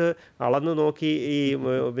കൃത്യമായിട്ട് അളന്നു നോക്കി ഈ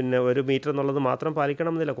 1 മീറ്റർ എന്നുള്ളത് മാത്രം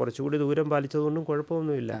പാലിക്കണമെന്നില്ല, കുറച്ചുകൂടി ദൂരം പാലിച്ചതുകൊണ്ടും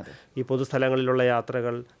കുഴപ്പമൊന്നുമില്ല. ഈ പൊതുസ്ഥലങ്ങളിലുള്ള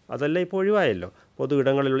യാത്രകൾ അതെല്ലാം ഇപ്പോൾ ഒഴിവായല്ലോ. പൊതു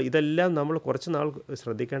ഇടങ്ങളിലുള്ള ഇതെല്ലാം നമ്മൾ കുറച്ച് നാൾ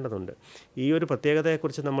ശ്രദ്ധിക്കേണ്ടതുണ്ട്. ഈ ഒരു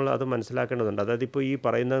പ്രത്യേകതയെക്കുറിച്ച് നമ്മൾ അത് മനസ്സിലാക്കേണ്ടതുണ്ട്. അതായത് ഇപ്പോൾ ഈ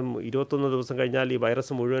പറയുന്ന 21 ദിവസം കഴിഞ്ഞാൽ ഈ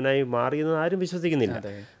വൈറസ് മുഴുവനായി മാറിയെന്ന് ആരും വിശ്വസിക്കുന്നില്ല.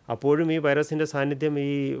 അപ്പോഴും ഈ വൈറസിൻ്റെ സാന്നിധ്യം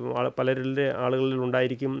ഈ പലരുടെ ആളുകളിൽ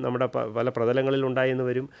ഉണ്ടായിരിക്കും, നമ്മുടെ പല പ്രതലങ്ങളിൽ ഉണ്ടായെന്ന്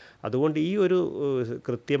വരും. അതുകൊണ്ട് ഈ ഒരു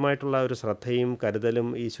കൃത്യമായിട്ടുള്ള ഒരു ശ്രദ്ധയും കരുതലും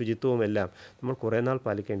ഈ ശുചിത്വവും എല്ലാം നമ്മൾ കുറേ നാൾ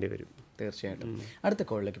പാലിക്കേണ്ടി വരും. തീർച്ചയായിട്ടും. അടുത്ത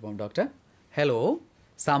കോളിലേക്ക് പോകും ഡോക്ടർ. ഹലോ,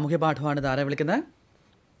 സാമൂഹ്യ പാഠമാണ്. ആരാ വിളിക്കുന്നത്?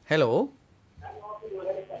 ഹലോ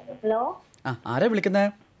ഹലോ, ആരാ വിളിക്കുന്നത്?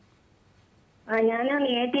 ഞാൻ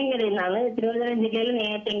നെയ്യാറ്റിൻകരയിൽ നിന്നാണ്, തിരുവനന്തപുരം ജില്ലയിൽ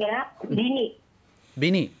നെയ്യാറ്റിൻകര.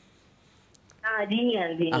 ബിനി.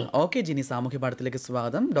 ജിനിയാണ്. ഓക്കെ ജിനി, സാമൂഹ്യ പാഠത്തിലേക്ക്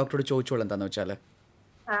സ്വാഗതം. ഡോക്ടറോട് ചോദിച്ചോളൂ എന്താന്ന് വെച്ചാല്.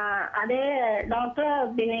 അതെ ഡോക്ടർ,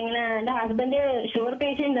 പിന്നെ ഇങ്ങനെ എന്റെ ഹസ്ബൻഡ് ഷുഗർ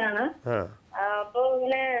പേഷ്യന്റ് ആണ്. അപ്പൊ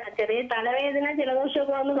ഇങ്ങനെ ചെറിയ തലവേദന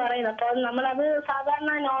ജലദോഷമൊക്കെ വന്ന് പറയുന്നു. അപ്പൊ നമ്മളത്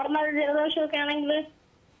സാധാരണ നോർമൽ ജലദോഷമൊക്കെ ആണെങ്കിൽ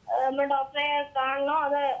നമ്മൾ ഡോക്ടറെ കാണണോ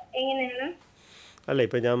അത് എങ്ങനെയാണ്? അല്ല,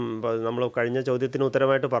 ഇപ്പോൾ നമ്മൾ കഴിഞ്ഞ ചോദ്യത്തിന്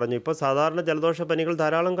ഉത്തരമായിട്ട് പറഞ്ഞു. ഇപ്പോൾ സാധാരണ ജലദോഷ പനികൾ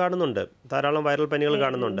ധാരാളം കാണുന്നുണ്ട്, ധാരാളം വൈറൽ പനികൾ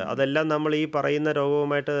കാണുന്നുണ്ട്. അതെല്ലാം നമ്മൾ ഈ പറയുന്ന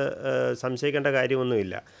രോഗവുമായിട്ട് സംശയിക്കേണ്ട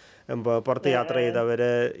കാര്യമൊന്നുമില്ല. പുറത്ത് യാത്ര ചെയ്തവർ,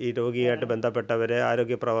 ഈ രോഗിയായിട്ട് ബന്ധപ്പെട്ടവർ,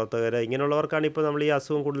 ആരോഗ്യ പ്രവർത്തകർ, ഇങ്ങനെയുള്ളവർക്കാണ് ഇപ്പോൾ നമ്മൾ ഈ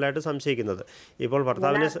അസുഖം കൂടുതലായിട്ട് സംശയിക്കുന്നത്. ഇപ്പോൾ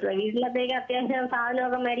ഭർത്താവിന് വീട്ടിലത്തേക്ക് അത്യാവശ്യം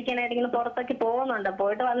സാധനമൊക്കെ മേടിക്കാനായിട്ട് പുറത്തൊക്കെ പോകുന്നുണ്ട്,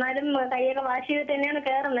 പോയിട്ട് വന്നാലും കൈയൊക്കെ വാഷ് ചെയ്തിട്ട് തന്നെയാണ്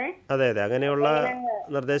കയറുന്നത്. അതെ, അങ്ങനെയുള്ള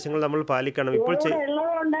നിർദ്ദേശങ്ങൾ നമ്മൾ പാലിക്കണം. ഇപ്പോൾ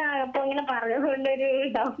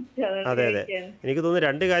അതെ, എനിക്ക് തോന്നുന്നു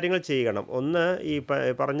 2 കാര്യങ്ങൾ ചെയ്യണം. ഒന്ന്, ഈ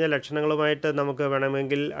പറഞ്ഞ ലക്ഷണങ്ങളുമായിട്ട് നമുക്ക്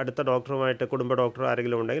വേണമെങ്കിൽ അടുത്ത ഡോക്ടറുമായിട്ട്, കുടുംബ ഡോക്ടർ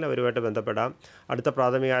ആരെങ്കിലും ഉണ്ടെങ്കിൽ അവരുമായിട്ട് ബന്ധപ്പെടാം. അടുത്ത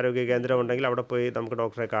പ്രാഥമിക ആരോഗ്യ കേന്ദ്രം ഉണ്ടെങ്കിൽ അവിടെ പോയി നമുക്ക്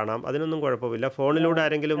ഡോക്ടറെ കാണാം. അതിനൊന്നും കുഴപ്പമില്ല. ഫോണിലൂടെ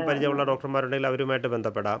ആരെങ്കിലും പരിചയമുള്ള ഡോക്ടർമാരുണ്ടെങ്കിൽ അവരുമായിട്ട്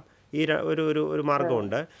ബന്ധപ്പെടാം. ഈ ഒരു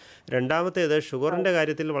മാർഗ്ഗമുണ്ട്. രണ്ടാമത്തേത്, ഷുഗറിൻ്റെ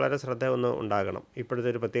കാര്യത്തിൽ വളരെ ശ്രദ്ധ ഉണ്ടാകണം ഇപ്പോഴത്തെ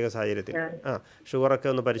ഒരു പ്രത്യേക സാഹചര്യത്തിൽ. ഷുഗറൊക്കെ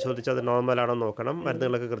ഒന്ന് പരിശോധിച്ച് അത് നോർമലാണോ നോക്കണം.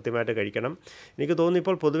 മരുന്നുകളൊക്കെ കൃത്യമായിട്ട് കഴിക്കണം. എനിക്ക് തോന്നുന്നു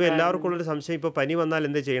ഇപ്പോൾ പൊതുവെ എല്ലാവർക്കും ഉള്ളൊരു സംശയം ഇപ്പോൾ പനി വന്നാൽ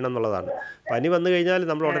എന്ത് ചെയ്യണം എന്നുള്ളതാണ്. പനി വന്നു കഴിഞ്ഞാൽ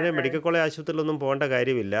നമ്മൾ ഉടനെ മെഡിക്കൽ കോളേജ് ആശുപത്രിയിലൊന്നും പോകേണ്ട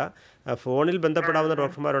കാര്യമില്ല. ഫോണിൽ ബന്ധപ്പെടാവുന്ന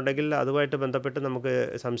ഡോക്ടർമാരുണ്ടെങ്കിൽ അതുമായിട്ട് ബന്ധപ്പെട്ട് നമുക്ക്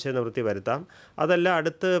സംശയ നിവൃത്തി വരുത്താം. അതല്ല,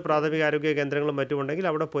 അടുത്ത് പ്രാഥമിക ആരോഗ്യ കേന്ദ്രങ്ങളും മറ്റുമുണ്ടെങ്കിൽ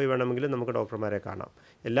അവിടെ പോയി വേണമെങ്കിൽ നമുക്ക് ഡോക്ടർമാരെ കാണാം.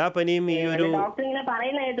 എല്ലാ പനിയും ഈ ഒരു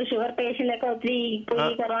ഷുഗർ പേഷ്യന്റൊക്കെ ഒത്തിരി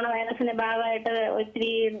കൊറോണ വൈറസിന്റെ ഭാഗമായിട്ട്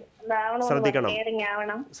ഒത്തിരി ശ്രദ്ധിക്കണം.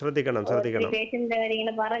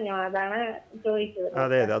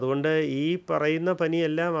 അതെ, അതുകൊണ്ട് ഈ പറയുന്ന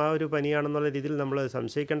പനിയെല്ലാം ആ ഒരു പനിയാണെന്നുള്ള രീതിയിൽ നമ്മൾ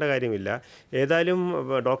സംശയിക്കേണ്ട കാര്യമില്ല. ഏതായാലും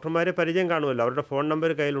ഡോക്ടർമാരെ പരിചയം കാണുമല്ലോ, അവരുടെ ഫോൺ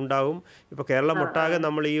നമ്പർ കയ്യിലുണ്ടാവും. ഇപ്പോൾ കേരളം ഒട്ടാകെ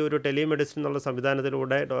നമ്മൾ ഈ ഒരു ടെലിമെഡിസിൻ എന്നുള്ള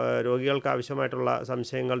സംവിധാനത്തിലൂടെ രോഗികൾക്ക് ആവശ്യമായിട്ടുള്ള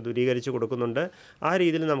സംശയങ്ങൾ ദൂരീകരിച്ച് കൊടുക്കുന്നുണ്ട്. ആ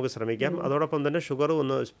രീതിയിൽ നമുക്ക് ശ്രമിക്കാം. അതോടൊപ്പം തന്നെ ഷുഗർ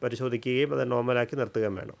ഒന്ന് പരിശോധിക്കുകയും അത് നോർമലാക്കി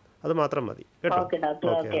നിർത്തുകയും വേണം. അത് മാത്രം മതി കേട്ടോ.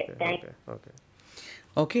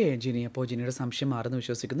 ഓക്കെ ജിനി, അപ്പോൾ ജിനിയുടെ സംശയം മാറുന്നു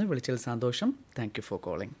വിശ്വസിക്കുന്നു. വിളിച്ചതിൽ സന്തോഷം. Thank you for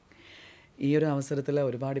calling. ഈ ഒരു അവസരത്തിൽ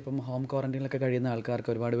ഒരുപാട് ഇപ്പം ഹോം ക്വാറന്റൈനിലൊക്കെ കഴിയുന്ന ആൾക്കാർക്ക്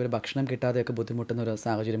ഒരുപാട് പേര് ഭക്ഷണം കിട്ടാതെയൊക്കെ ബുദ്ധിമുട്ടുന്ന ഒരു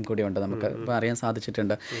സാഹചര്യം കൂടിയുണ്ട്. നമുക്ക് ഇപ്പോൾ അറിയാൻ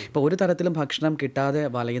സാധിച്ചിട്ടുണ്ട്. ഇപ്പോൾ ഒരു തരത്തിലും ഭക്ഷണം കിട്ടാതെ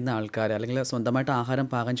വലയുന്ന ആൾക്കാർ, അല്ലെങ്കിൽ സ്വന്തമായിട്ട് ആഹാരം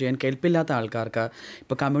പാകം ചെയ്യാൻ കേൾപ്പില്ലാത്ത ആൾക്കാർക്ക്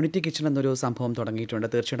ഇപ്പോൾ കമ്മ്യൂണിറ്റി കിച്ചൺ എന്നൊരു സംഭവം തുടങ്ങിയിട്ടുണ്ട്.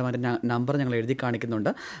 തീർച്ചയായിട്ടും അതിൻ്റെ നമ്പർ ഞങ്ങൾ എഴുതി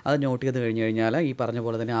കാണിക്കുന്നുണ്ട്. അത് നോട്ട് ചെയ്ത് കഴിഞ്ഞ് കഴിഞ്ഞാൽ ഈ പറഞ്ഞ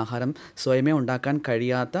പോലെ തന്നെ ആഹാരം സ്വയമേ ഉണ്ടാക്കാൻ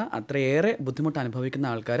കഴിയാത്ത അത്രയേറെ ബുദ്ധിമുട്ട് അനുഭവിക്കുന്ന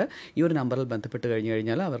ആൾക്കാർ ഈ ഒരു നമ്പറിൽ ബന്ധപ്പെട്ട് കഴിഞ്ഞ്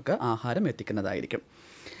കഴിഞ്ഞാൽ അവർക്ക് ആഹാരം എത്തിക്കുന്നതായിരിക്കും.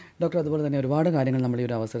 ഡോക്ടർ, അതുപോലെ തന്നെ ഒരുപാട് കാര്യങ്ങൾ നമ്മൾ ഈ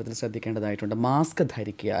ഒരു അവസരത്തിൽ ശ്രദ്ധിക്കേണ്ടതായിട്ടുണ്ട്. മാസ്ക്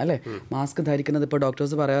ധരിക്കുക, അല്ലേ? മാസ്ക് ധരിക്കുന്നത് ഇപ്പോൾ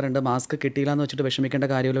ഡോക്ടേഴ്സ് പറയാറുണ്ട്, മാസ്ക് കിട്ടിയില്ല എന്ന് വെച്ചിട്ട് വിഷമിക്കേണ്ട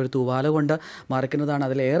കാര്യമില്ല, ഒരു തൂവാല കൊണ്ട് മറയ്ക്കുന്നതാണ്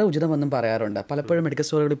അതിലേറെ ഉചിതമെന്നും പറയാറുണ്ട്. പലപ്പോഴും മെഡിക്കൽ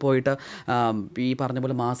സ്റ്റോറുകളിൽ പോയിട്ട് ഈ പറഞ്ഞ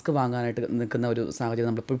പോലെ മാസ്ക് വാങ്ങാനായിട്ട് നിൽക്കുന്ന ഒരു സാഹചര്യം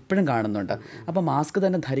നമ്മൾ ഇപ്പോഴും കാണുന്നുണ്ട്. അപ്പോൾ മാസ്ക്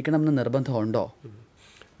തന്നെ ധരിക്കണമെന്ന് നിർബന്ധമുണ്ടോ?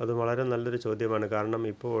 അത് വളരെ നല്ലൊരു ചോദ്യമാണ്. കാരണം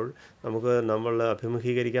ഇപ്പോൾ നമ്മൾ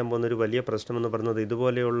അഭിമുഖീകരിക്കാൻ പോകുന്നൊരു വലിയ പ്രശ്നമെന്ന് പറയുന്നത്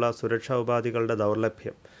ഇതുപോലെയുള്ള സുരക്ഷാ ഉപാധികളുടെ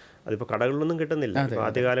ദൗർലഭ്യം. അതിപ്പോൾ കടകളിലൊന്നും കിട്ടുന്നില്ല. ഇപ്പോൾ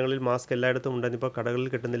ആദ്യകാലങ്ങളിൽ മാസ്ക് എല്ലായിടത്തും ഉണ്ടായിരുന്നു, ഇപ്പോൾ കടകളിൽ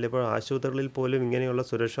കിട്ടുന്നില്ല. ഇപ്പോൾ ആശുപത്രികളിൽ പോലും ഇങ്ങനെയുള്ള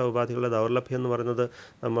സുരക്ഷാ ഉപാധികളുടെ ദൗർലഭ്യം എന്ന് പറയുന്നത്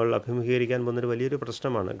നമ്മൾ അഭിമുഖീകരിക്കാൻ പോകുന്നൊരു വലിയൊരു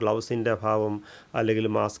പ്രശ്നമാണ്. ഗ്ലൗസിൻ്റെ അഭാവം, അല്ലെങ്കിൽ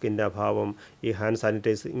മാസ്കിൻ്റെ അഭാവം, ഈ ഹാൻഡ്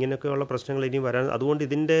സാനിറ്റൈസ്, ഇങ്ങനെയൊക്കെയുള്ള പ്രശ്നങ്ങൾ ഇനി വരാൻ. അതുകൊണ്ട്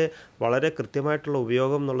ഇതിൻ്റെ വളരെ കൃത്യമായിട്ടുള്ള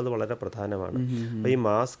ഉപയോഗം എന്നുള്ളത് വളരെ പ്രധാനമാണ്. അപ്പോൾ ഈ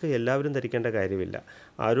മാസ്ക് എല്ലാവരും ധരിക്കേണ്ട കാര്യമില്ല.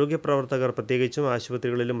 ആരോഗ്യ പ്രവർത്തകർ, പ്രത്യേകിച്ചും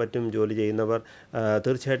ആശുപത്രികളിലും മറ്റും ജോലി ചെയ്യുന്നവർ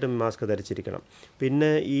തീർച്ചയായിട്ടും മാസ്ക് ധരിച്ചിരിക്കണം.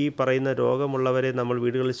 പിന്നെ ഈ പറയുന്ന രോഗമുള്ളവരെ നമ്മൾ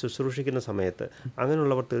വീടുകളിൽ ശുശ്രൂഷിക്കുന്ന സമയത്ത്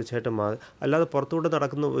അങ്ങനെയുള്ളവർ തീർച്ചയായിട്ടും അല്ലാതെ പുറത്തുകൂടെ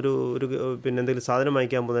നടക്കുന്ന ഒരു പിന്നെ എന്തെങ്കിലും സാധനം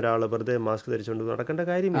വാങ്ങിക്കാൻ പോകുന്ന ഒരാൾ വെറുതെ മാസ്ക് ധരിച്ചുകൊണ്ട് നടക്കേണ്ട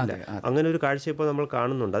കാര്യമില്ല. അങ്ങനെ ഒരു കാഴ്ച ഇപ്പോൾ നമ്മൾ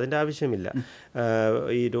കാണുന്നുണ്ട്. അതിൻ്റെ ആവശ്യമില്ല.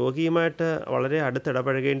 ഈ രോഗിയുമായിട്ട് വളരെ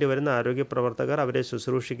അടുത്തിടപഴകേണ്ടി വരുന്ന ആരോഗ്യ പ്രവർത്തകർ, അവരെ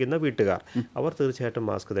ശുശ്രൂഷിക്കുന്ന വീട്ടുകാർ, അവർ തീർച്ചയായിട്ടും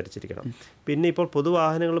മാസ്ക് ധരിച്ചിരിക്കണം. പിന്നെ ഇപ്പോൾ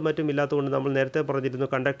പൊതുവാഹനങ്ങളും മറ്റും ഇല്ലാത്തതുകൊണ്ട് നമ്മൾ നേരത്തെ പറഞ്ഞിരുന്നു,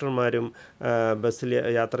 കണ്ടക്ടർമാരും ബസ്സിൽ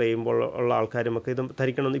യാത്ര ചെയ്യുമ്പോൾ ഉള്ള ആൾക്കാരും ഒക്കെ ഇത്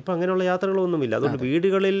ധരിക്കണം. ഇപ്പം അങ്ങനെയുള്ള യാത്രകളൊന്നുമില്ല. അതുകൊണ്ട്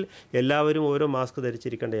വീടുകളിൽ എല്ലാവരും ഓരോ മാസ്ക്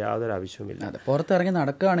ധരിച്ചിരിക്കേണ്ട യാതൊരു ആവശ്യവുമില്ല. പുറത്തിറങ്ങി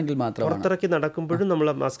നടക്കുകയാണെങ്കിൽ മാത്രം, പുറത്തിറക്കി നടക്കുമ്പോഴും നമ്മൾ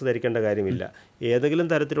മാസ്ക് ധരിക്കേണ്ട കാര്യമില്ല. ഏതെങ്കിലും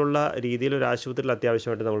തരത്തിലുള്ള രീതിയിൽ ഒരു ആശുപത്രിയിൽ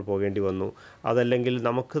അത്യാവശ്യമായിട്ട് നമ്മൾ പോകേണ്ടി വന്നു, അതല്ലെങ്കിൽ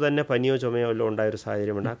നമുക്ക് തന്നെ പനിയോ ചുമയോ എല്ലാം ഉണ്ടായൊരു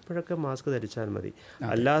സാഹചര്യമുണ്ട്, അപ്പോഴൊക്കെ മാസ്ക് ധരിച്ചാൽ മതി.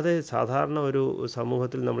 അല്ലാതെ സാധാരണ ഒരു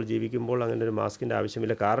സമൂഹത്തിൽ നമ്മൾ ജീവിക്കുമ്പോൾ അങ്ങനെ ഒരു മാസ്കിൻ്റെ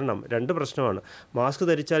ആവശ്യമില്ല. കാരണം 2 പ്രശ്നമാണ്. മാസ്ക്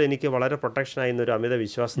ധരിച്ചാൽ എനിക്ക് വളരെ പ്രൊട്ടക്ഷനായി എന്നൊരു അമിത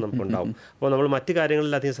വിശ്വാസം നമുക്കുണ്ടാവും. അപ്പോൾ നമ്മൾ മറ്റു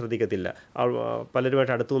കാര്യങ്ങളിൽ അധികം ശ്രദ്ധിക്കത്തില്ല.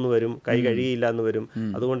 പലരുമായിട്ട് അടുത്തുനിന്ന് വരും, കൈ കഴിയില്ല എന്ന് വരും.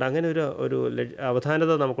 അതുകൊണ്ട് അങ്ങനെ ഒരു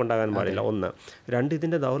അവധാനത നമുക്കുണ്ടാകാൻ പാടില്ല. 1. 2,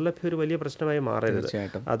 ഇതിൻ്റെ ദൗർലഭ്യം ഒരു വലിയ പ്രശ്നമായി മാറരുത്.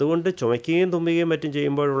 അതുകൊണ്ട് ചുമയ്ക്കുകയും തുമ്മുകയും മറ്റും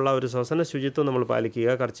ചെയ്യുമ്പോഴുള്ള ഒരു ശ്വസന ശുചിത്വം നമ്മൾ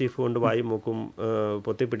പാലിക്കുക. കർച്ചീഫ് കൊണ്ട് വായും മൂക്കും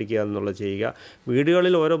പൊത്തിപ്പിടിക്കുക എന്നുള്ളത് ചെയ്യുക.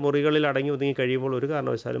 വീടുകളിൽ ഓരോ മുറികളിൽ അടങ്ങി ഒതുങ്ങി കഴിയുമ്പോൾ ഒരു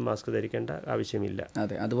കാരണവശാലും മാസ്ക് ധരിക്കേണ്ട ആവശ്യമില്ല.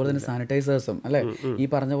 അതെ, അതുപോലെ തന്നെ സാനിറ്റൈസേഴ്സും, അല്ലേ? ഈ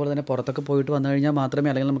പറഞ്ഞ പോലെ തന്നെ പുറത്തൊക്കെ പോയിട്ട് വന്നു കഴിഞ്ഞാൽ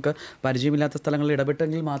മാത്രമേ, അല്ലെങ്കിൽ നമുക്ക് പരിചയമില്ലാത്ത സ്ഥലങ്ങളിൽ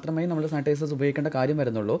ഇടപെട്ടെങ്കിൽ മാത്രമേ നമ്മൾ സാനിറ്റൈസേഴ്സ് ഉപയോഗിക്കേണ്ട കാര്യം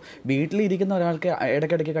വരുന്നുള്ളൂ. വീട്ടിലിരിക്കുന്ന ഒരാൾക്ക്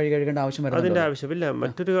ഇടയ്ക്കിടയ്ക്ക് കഴുകേണ്ട ആവശ്യം വരുന്നത് അതിൻ്റെ ആവശ്യമില്ല.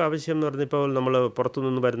 മറ്റൊരു ആവശ്യം എന്ന് പറഞ്ഞപ്പോൾ നമ്മൾ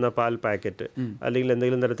പുറത്തുനിന്ന് നിന്ന് വരുന്ന പാൽ പാക്കറ്റ് അല്ലെങ്കിൽ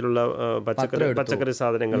എന്തെങ്കിലും തരത്തിലുള്ള പച്ചക്കറി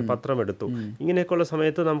സാധനങ്ങൾ, പത്രം എടുത്തു, ഇങ്ങനെയൊക്കെയുള്ള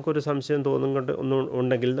സമയത്ത് നമുക്കൊരു സംശയം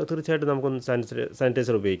ഉണ്ടെങ്കിൽ തീർച്ചയായിട്ടും നമുക്കൊന്ന്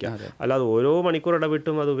സാനിറ്റൈസർ ഉപയോഗിക്കാം. അല്ലാതെ ഓരോ മണിക്കൂർ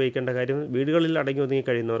ഇടവിട്ടും അത് ഉപയോഗിക്കേണ്ട കാര്യം വീടുകളിൽ അടങ്ങി ഒതുങ്ങി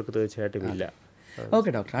കഴിയുന്നവർക്ക് തീർച്ചയായിട്ടും ഇല്ല. ഓക്കെ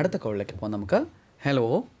ഡോക്ടർ, അടുത്ത കോളിലേക്ക് പോകാം നമുക്ക്. ഹലോ,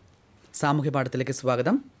 സാമൂഹ്യ പാഠത്തിലേക്ക്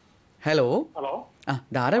സ്വാഗതം. ഹലോ.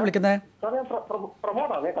 ധാരാ വിളിക്കുന്നത്?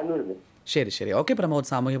 ശരി ശരി, ഓക്കെ പ്രമോദ്,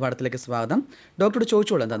 സാമൂഹ്യ പാഠത്തിലേക്ക് സ്വാഗതം. ഡോക്ടറോട്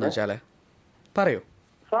ചോദിച്ചോളൂ എന്താന്ന് വെച്ചാൽ. പറയൂ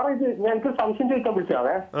സാർ. ഇത് ഞങ്ങൾക്ക് സംശയം ചോദിക്കാൻ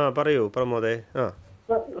വിളിച്ചതാണേ. പറയൂ പ്രമോദേ.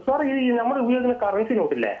 സാർ, ഈ നമ്മൾ ഉപയോഗിക്കുന്ന കറൻസി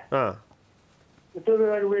നോട്ടില്ലേ,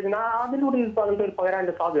 അതിലൂടെ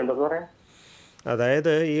പകരാൻ്റെ സാധ്യതയുണ്ടോ സാറേ?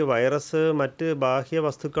 അതായത് ഈ വൈറസ് മറ്റ് ബാഹ്യ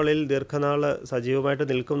വസ്തുക്കളിൽ ദീർഘനാൾ സജീവമായിട്ട്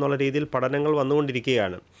നിൽക്കും എന്നുള്ള രീതിയിൽ പഠനങ്ങൾ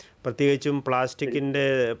വന്നുകൊണ്ടിരിക്കുകയാണ്. പ്രത്യേകിച്ചും പ്ലാസ്റ്റിക്കിൻ്റെ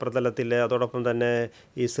പ്രതലത്തിൽ, അതോടൊപ്പം തന്നെ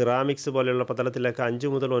ഈ സിറാമിക്സ് പോലെയുള്ള പ്രതലത്തിലൊക്കെ 5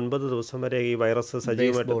 മുതൽ 9 ദിവസം വരെ ഈ വൈറസ്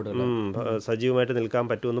സജീവമായിട്ട് നിൽക്കാൻ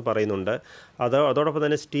പറ്റുമെന്ന് പറയുന്നുണ്ട്. അതോടൊപ്പം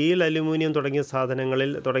തന്നെ സ്റ്റീൽ, അലുമിനിയം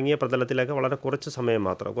തുടങ്ങിയ പ്രതലത്തിലൊക്കെ വളരെ കുറച്ച് സമയം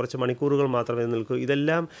മാത്രം, കുറച്ച് മണിക്കൂറുകൾ മാത്രമേ നിൽക്കൂ.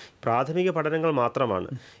 ഇതെല്ലാം പ്രാഥമിക പഠനങ്ങൾ മാത്രമാണ്.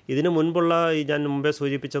 ഇതിനു മുൻപുള്ള ഞാൻ മുമ്പേ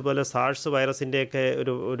സൂചിപ്പിച്ച പോലെ സാഴ്സ് വൈറസിൻ്റെയൊക്കെ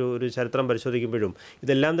ഒരു ചരിത്രം പരിശോധിക്കുമ്പോഴും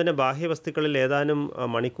ഇതെല്ലാം തന്നെ ബാഹ്യവസ്തുക്കളിൽ ഏതാനും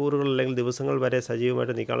മണിക്കൂറുകൾ അല്ലെങ്കിൽ ദിവസങ്ങൾ വരെ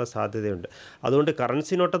സജീവമായിട്ട് നിൽക്കാനുള്ള സാധ്യതയുണ്ട്. അതുകൊണ്ട്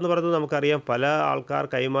കറൻസി നോട്ട് എന്ന് പറയുന്നത് നമുക്കറിയാം പല ആൾക്കാർ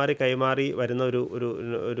കൈമാറി വരുന്ന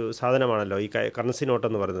ഒരു സാധനമാണല്ലോ ഈ കറൻസി നോട്ട്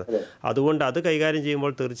എന്ന് പറയുന്നത്. അതുകൊണ്ട് അത് കൈകാര്യം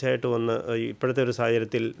ചെയ്യുമ്പോൾ തീർച്ചയായിട്ടും ഇപ്പോഴത്തെ ഒരു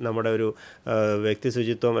സാഹചര്യത്തിൽ നമ്മുടെ ഒരു വ്യക്തി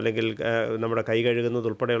ശുചിത്വം അല്ലെങ്കിൽ നമ്മുടെ കൈ കഴുകുന്നത്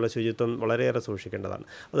ഉൾപ്പെടെയുള്ള ശുചിത്വം വളരെയേറെ സൂക്ഷിക്കേണ്ടതാണ്.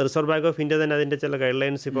 അത് റിസർവ് ബാങ്ക് ഓഫ് ഇന്ത്യ തന്നെ അതിൻ്റെ ചില ഗൈഡ്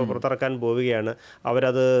ലൈൻസ് ഇപ്പോൾ പുറത്തിറക്കാൻ പോവുകയാണ്.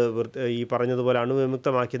 അവരത് ഈ പറഞ്ഞതുപോലെ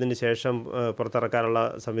അണുവിമുക്തമാക്കിയതിന് ശേഷം പുറത്തിറക്കാനുള്ള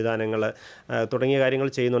സംവിധാനങ്ങൾ തുടങ്ങിയ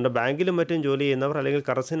കാര്യങ്ങൾ ചെയ്യുന്നുണ്ട്. ബാങ്കിലും മറ്റും ജോലി ചെയ്യുന്നവർ അല്ലെങ്കിൽ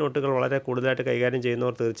കറൻസി നോട്ടുകൾ വളരെ കൂടുതലായിട്ട് കൈകാര്യം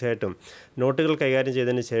ചെയ്യുന്നവർ തീർച്ചയായിട്ടും നോട്ടുകൾ കൈകാര്യം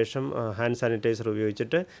ചെയ്തതിന് ശേഷം ഹാൻഡ് സാനിറ്റൈസർ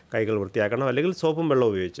ഉപയോഗിച്ചിട്ട് കൈകൾ വൃത്തിയാക്കണം. അല്ലെങ്കിൽ സോപ്പും വെള്ളം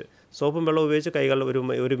ഉപയോഗിച്ച് കൈകൾ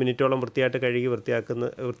ഒരു മിനിറ്റോളം വൃത്തിയായിട്ട് കഴുകി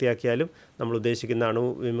വൃത്തിയാക്കിയാലും നമ്മൾ ഉദ്ദേശിക്കുന്ന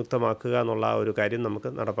അണുവിമുക്തമാക്കുക എന്നുള്ള ആ ഒരു കാര്യം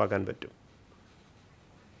നമുക്ക് നടപ്പാക്കാൻ പറ്റും.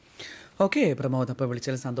 ഓക്കെ പ്രമോദ്, അപ്പോൾ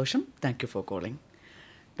വിളിച്ചാൽ സന്തോഷം. Thank you for calling.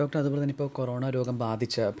 Doctor, അതുപോലെ തന്നെ ഇപ്പോൾ കൊറോണ രോഗം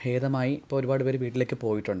ബാധിച്ച് ഭേദമായി ഇപ്പോൾ ഒരുപാട് പേര് വീട്ടിലേക്ക്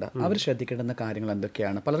പോയിട്ടുണ്ട്. അവർ ശ്രദ്ധിക്കേണ്ടുന്ന കാര്യങ്ങൾ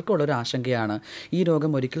എന്തൊക്കെയാണ്? പലർക്കും ഉള്ളൊരു ആശങ്കയാണ് ഈ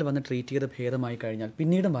രോഗം ഒരിക്കൽ വന്ന് ട്രീറ്റ് ചെയ്ത് ഭേദമായി കഴിഞ്ഞാൽ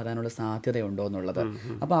പിന്നീടും വരാനുള്ള സാധ്യതയുണ്ടോ എന്നുള്ളത്.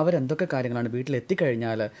 അപ്പോൾ അവരെന്തൊക്കെ കാര്യങ്ങളാണ്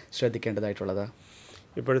വീട്ടിലെത്തിക്കഴിഞ്ഞാൽ ശ്രദ്ധിക്കേണ്ടതായിട്ടുള്ളത്?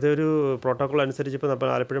 ഇപ്പോഴത്തെ ഒരു പ്രോട്ടോക്കോൾ അനുസരിച്ച് ഇപ്പോൾ നമ്മൾ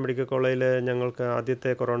ആലപ്പുഴ മെഡിക്കൽ കോളേജിൽ ഞങ്ങൾക്ക് ആദ്യത്തെ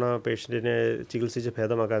കൊറോണ പേഷ്യൻറ്റിനെ ചികിത്സിച്ച്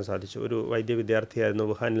ഭേദമാക്കാൻ സാധിച്ചു. ഒരു വിദ്യാർത്ഥിയായിരുന്നു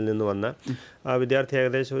വുഹാനിൽ നിന്ന് വന്ന ആ വിദ്യാർത്ഥി.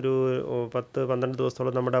 ഏകദേശം ഒരു 10-12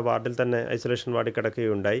 ദിവസത്തോളം നമ്മുടെ വാർഡിൽ തന്നെ ഐസൊലേഷൻ വാർഡിൽ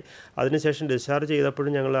കിടക്കുകയുണ്ടായി. അതിനുശേഷം ഡിസ്ചാർജ്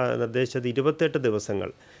ചെയ്തപ്പോഴും ഞങ്ങൾ നിർദ്ദേശിച്ചത് 28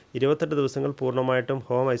 ദിവസങ്ങൾ പൂർണ്ണമായിട്ടും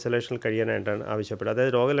ഹോം ഐസൊലേഷനിൽ കഴിയാനായിട്ടാണ് ആവശ്യപ്പെടുന്നത്.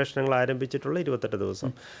 അതായത് രോഗലക്ഷണങ്ങൾ ആരംഭിച്ചിട്ടുള്ള 28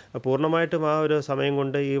 ദിവസം പൂർണ്ണമായിട്ടും ആ ഒരു സമയം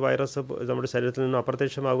കൊണ്ട് ഈ വൈറസ് നമ്മുടെ ശരീരത്തിൽ നിന്ന്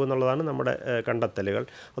അപ്രത്യക്ഷമാകും എന്നുള്ളതാണ് നമ്മുടെ കണ്ടെത്തലുകൾ.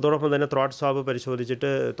 അതോടൊപ്പം തന്നെ ത്രോട്ട് സ്വാബ് പരിശോധിച്ചിട്ട്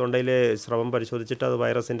തൊണ്ടയിലെ സ്രവം പരിശോധിച്ചിട്ട് അത്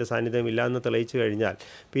വൈറസിൻ്റെ സാന്നിധ്യം ഇല്ല എന്ന് തെളിയിച്ചു കഴിഞ്ഞാൽ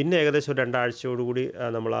പിന്നെ ഏകദേശം 2 ആഴ്ചയോടുകൂടി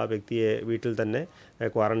നമ്മൾ ആ വ്യക്തിയെ വീട്ടിൽ തന്നെ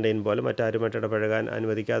ക്വാറന്റൈൻ പോലെ മറ്റാരുമായിട്ട് ഇടപഴകാൻ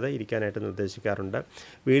അനുവദിക്കാതെ ഇരിക്കാനായിട്ട് നിർദ്ദേശിക്കാറുണ്ട്.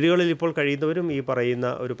 വീടുകളിൽ ഇപ്പോൾ കഴിയുന്നവരും ഈ പറയുന്ന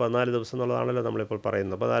ഒരു 14 ദിവസം എന്നുള്ളതാണല്ലോ നമ്മളിപ്പോൾ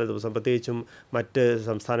പറയുന്നത്. 14 ദിവസം പ്രത്യേകിച്ചും മറ്റ്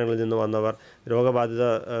സംസ്ഥാനങ്ങളിൽ നിന്ന് വന്നവർ, രോഗബാധിത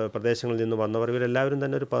പ്രദേശങ്ങളിൽ നിന്ന് വന്നവർ, ഇവരെല്ലാവരും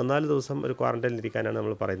തന്നെ ഒരു 14 ദിവസം ഒരു ക്വാറന്റൈനിൽ ഇരിക്കാനാണ്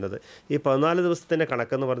നമ്മൾ പറയുന്നത്. ഈ 14 ദിവസത്തിൻ്റെ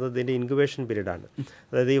കണക്കെന്ന് പറയുന്നത് ഇതിൻ്റെ ഇൻക്യുബേഷൻ പീരീഡാണ്.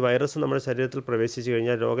 അതായത് ഈ വൈറസ് നമ്മുടെ ശരീരത്തിൽ പ്രവേശിച്ചു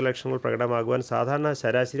കഴിഞ്ഞാൽ രോഗലക്ഷണങ്ങൾ പ്രകടമാകുവാൻ സാധാരണ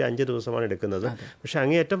ശരാശരി 5 ദിവസമാണ് എടുക്കുന്നത്. പക്ഷേ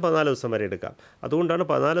അങ്ങേയറ്റം 14 ദിവസം വരെ എടുക്കാം. അതുകൊണ്ടാണ്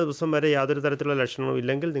 14 ദിവസം വരെ യാതൊരു തരത്തിലുള്ള ലക്ഷണവും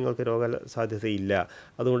ഇല്ലെങ്കിൽ നിങ്ങൾക്ക് രോഗസാധ്യതയില്ല,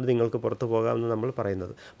 അതുകൊണ്ട് നിങ്ങൾക്ക് പുറത്തു പോകാമെന്ന് നമ്മൾ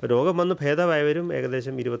പറയുന്നത്. അപ്പോൾ രോഗം വന്ന് ഭേദമായവരും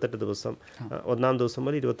ഏകദേശം 28 ദിവസം, 1-ാം ദിവസം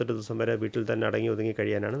മുതൽ 28 ദിവസം വരെ വീട്ടിൽ തന്നെ അടങ്ങി ഒതുങ്ങി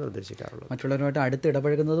കഴിയാനാണ് നിർദ്ദേശിക്കാറുള്ളത്. മറ്റുള്ളവരുമായിട്ട് അടുത്ത്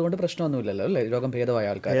ഇടപഴകുന്നത് കൊണ്ട് പ്രശ്നമൊന്നുമില്ലല്ലോ അല്ലേ? രോഗം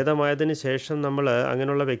ഭേദമായതിന് ശേഷം നമ്മൾ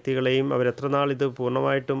അങ്ങനെയുള്ള വ്യക്തികളെയും അവരെത്ര നാൾ ഇത്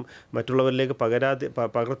പൂർണ്ണമായിട്ടും മറ്റുള്ളവരിലേക്ക്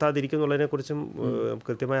പകർത്താതിരിക്കുന്നുള്ളതിനെക്കുറിച്ചും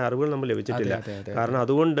കൃത്യമായ അറിവുകൾ നമ്മൾ ലഭിച്ചിട്ടില്ല. കാരണം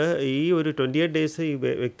അതുകൊണ്ട് ഈ ഒരു 28 ഡേയ്സ് ഈ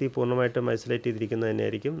വ്യക്തി പൂർണ്ണമായിട്ടും ഐസൊലേറ്റ് ചെയ്തിരിക്കുന്നത്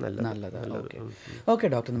തന്നെയായിരിക്കും നല്ലത്. ഓക്കെ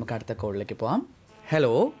ഡോക്ടർ, നമുക്ക് അടുത്ത കോളിലേക്ക് പോവാം.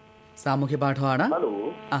 ഹലോ, സാമൂഹ്യ പാഠമാണ്.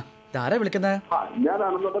 ധാരാ വിളിക്കുന്നത്?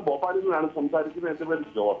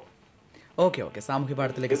 ഓക്കെ, സാമൂഹ്യ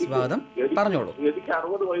പാഠത്തിലേക്ക് സ്വാഗതം. പറഞ്ഞോളൂ. എനിക്ക്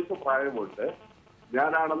 60 വയസ്സ് പ്രായമുണ്ട്.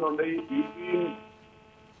 ഞാനാണെന്നുണ്ടെങ്കിൽ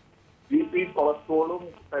ബി പി കൊളസ്ട്രോളും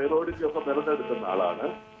തൈറോയിഡിനും ഒക്കെ മരുന്നെടുക്കുന്ന ആളാണ്.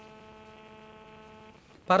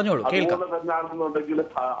 പറഞ്ഞോളൂ, കേൾക്കാം.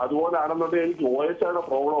 അതുപോലാണെന്നുണ്ടെങ്കിൽ എനിക്ക് OHയുടെ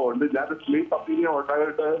പ്രോബ്ലം ഉണ്ട്. ഞാൻ സ്ലീപ്പ് അപ്പീനിയ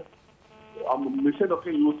ഉണ്ടായിട്ട് മിഷനൊക്കെ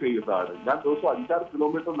യൂസ് ചെയ്യുന്നതാണ്. ഞാൻ ദിവസം 5-6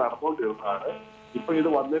 കിലോമീറ്റർ നടന്നുകൊണ്ടിരുന്നതാണ്. ഇപ്പൊ ഇത്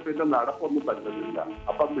വന്നേ പിന്നെ നടപ്പൊന്നും പറ്റുന്നില്ല.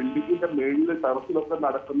 അപ്പൊ ബിൽഡിങ്ങിന്റെ മേളിൽ ടെറസിലൊക്കെ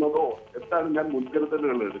നടക്കുന്നതോ എന്താണ് ഞാൻ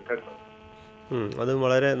മുൻകരുതലുകൾ എടുക്കേണ്ടത്? അതും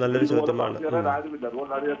വളരെ നല്ലൊരു ചോദ്യമാണ്. ആരുമില്ല,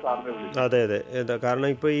 അതുകൊണ്ടാണ് ഞാൻ സാറിനെ വിളിച്ചത്. അതെ. കാരണം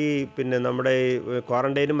ഇപ്പോൾ ഈ പിന്നെ നമ്മുടെ ഈ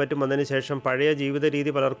ക്വാറന്റൈനും മറ്റും വന്നതിന് ശേഷം പഴയ ജീവിത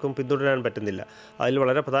രീതി പലർക്കും പിന്തുടരാൻ പറ്റുന്നില്ല. അതിൽ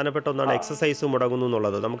വളരെ പ്രധാനപ്പെട്ട ഒന്നാണ് എക്സസൈസ് മുടങ്ങുന്നു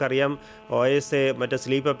എന്നുള്ളത്. നമുക്കറിയാം OSA മറ്റേ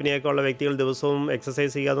സ്ലീപ്പ് അപ്നിയൊക്കെ ഉള്ള വ്യക്തികൾ ദിവസവും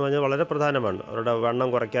എക്സസൈസ് ചെയ്യുക എന്ന് പറഞ്ഞാൽ വളരെ പ്രധാനമാണ്. അവരുടെ വണ്ണം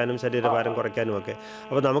കുറയ്ക്കാനും ശരീരഭാരം കുറയ്ക്കാനും ഒക്കെ.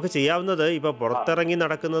 അപ്പോൾ നമുക്ക് ചെയ്യാവുന്നത് ഇപ്പോൾ പുറത്തിറങ്ങി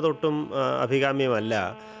നടക്കുന്നത് ഒട്ടും അഭികാമ്യമല്ല.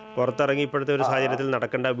 പുറത്തിറങ്ങി ഇപ്പോഴത്തെ ഒരു സാഹചര്യത്തിൽ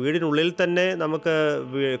നടക്കേണ്ട. വീടിനുള്ളിൽ തന്നെ നമുക്ക്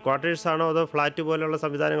ക്വാർട്ടേഴ്സ് ആണോ അതോ ഫ്ലാറ്റ് പോലെയുള്ള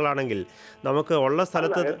സംവിധാനങ്ങളാണെങ്കിൽ നമുക്ക് ഉള്ള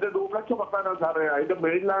സ്ഥലത്ത്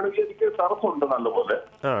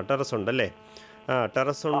ടെറസ് ഉണ്ടല്ലേ?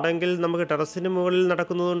 ടെറസ് ഉണ്ടെങ്കിൽ നമുക്ക് ടെറസിന് മുകളിൽ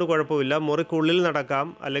നടക്കുന്നതുകൊണ്ട് കുഴപ്പമില്ല. മുറിക്കുള്ളിൽ നടക്കാം,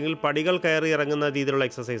 അല്ലെങ്കിൽ പടികൾ കയറി ഇറങ്ങുന്ന രീതിയിലുള്ള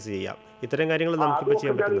എക്സസൈസ് ചെയ്യാം. ഇത്തരം കാര്യങ്ങൾ നമുക്കിപ്പോൾ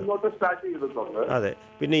ചെയ്യാൻ പറ്റുന്നത്. അതെ.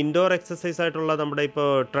 പിന്നെ ഇൻഡോർ എക്സസൈസ് ആയിട്ടുള്ള നമ്മുടെ ഇപ്പോൾ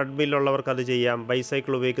ട്രെഡ്മില്ലുള്ളവർക്ക് അത് ചെയ്യാം,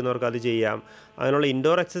 ബൈസൈക്കിൾ ഉപയോഗിക്കുന്നവർക്ക് അത് ചെയ്യാം. അങ്ങനെയുള്ള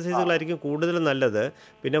ഇൻഡോർ എക്സസൈസുകളായിരിക്കും കൂടുതൽ നല്ലത്.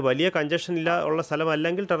 പിന്നെ വലിയ കഞ്ചഷൻ ഉള്ള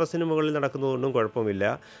സ്ഥലമല്ലെങ്കിൽ ടെറസിന് മുകളിൽ നടക്കുന്നതുകൊണ്ടും കുഴപ്പമില്ല.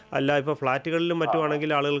 അല്ല ഇപ്പോൾ ഫ്ലാറ്റുകളിലും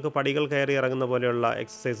മറ്റുമാണെങ്കിൽ ആളുകൾക്ക് പടികൾ കയറി ഇറങ്ങുന്ന പോലെയുള്ള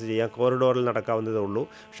എക്സസൈസ് ചെയ്യാം, കോറിഡോറിൽ നടക്കാവുന്നതേ ഉള്ളൂ.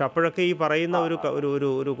 പക്ഷെ അപ്പോഴൊക്കെ ഈ പറയുന്ന ഒരു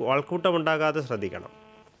ആൾക്കൂട്ടം ഉണ്ടാകാതെ ശ്രദ്ധിക്കണം.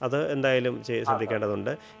 അത് എന്തായാലും ശ്രദ്ധിക്കേണ്ടതുണ്ട്.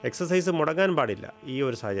 എക്സസൈസ് മുടങ്ങാൻ പാടില്ല ഈ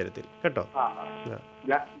ഒരു സാഹചര്യത്തിൽ, കേട്ടോ.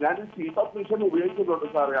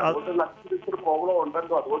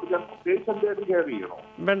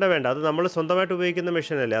 വേണ്ട, അത് നമ്മൾ സ്വന്തമായിട്ട് ഉപയോഗിക്കുന്ന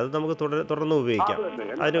മെഷീനല്ലേ, അത് നമുക്ക് തുടർന്ന് ഉപയോഗിക്കാം.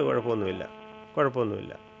 അതിന്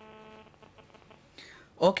കുഴപ്പമൊന്നുമില്ല.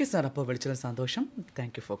 ഓക്കെ സാർ, അപ്പോൾ വിളിച്ചതിൽ സന്തോഷം.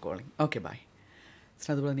 Thank you for calling. Okay, by.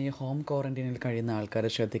 അതുപോലെ തന്നെ ഈ ഹോം ക്വാറന്റൈനിൽ കഴിയുന്ന ആൾക്കാരെ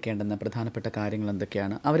ശ്രദ്ധിക്കേണ്ടുന്ന പ്രധാനപ്പെട്ട കാര്യങ്ങൾ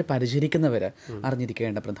എന്തൊക്കെയാണ്? അവർ പരിചരിക്കുന്നവർ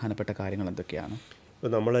അറിഞ്ഞിരിക്കേണ്ട പ്രധാനപ്പെട്ട കാര്യങ്ങൾ എന്തൊക്കെയാണ്?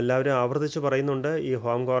 ഇപ്പോൾ നമ്മളെല്ലാവരും ആവർത്തിച്ച് പറയുന്നുണ്ട്, ഈ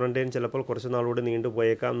ഹോം ക്വാറന്റൈൻ ചിലപ്പോൾ കുറച്ച് നാളുകൂടി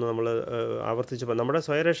നീണ്ടുപോയേക്കാം എന്ന് നമ്മൾ ആവർത്തിച്ച് നമ്മുടെ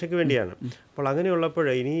സ്വയരക്ഷയ്ക്ക് വേണ്ടിയാണ്. അപ്പോൾ അങ്ങനെയുള്ളപ്പോൾ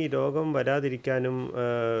ഇനി രോഗം വരാതിരിക്കാനും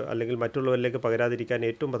അല്ലെങ്കിൽ മറ്റുള്ളവരിലേക്ക് പകരാതിരിക്കാനും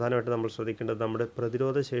ഏറ്റവും പ്രധാനമായിട്ട് നമ്മൾ ശ്രദ്ധിക്കേണ്ടത് നമ്മുടെ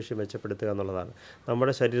പ്രതിരോധ ശേഷി മെച്ചപ്പെടുത്തുക എന്നുള്ളതാണ്.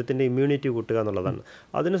 നമ്മുടെ ശരീരത്തിൻ്റെ ഇമ്മ്യൂണിറ്റി കൂട്ടുക എന്നുള്ളതാണ്.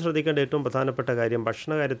 അതിന് ശ്രദ്ധിക്കേണ്ട ഏറ്റവും പ്രധാനപ്പെട്ട കാര്യം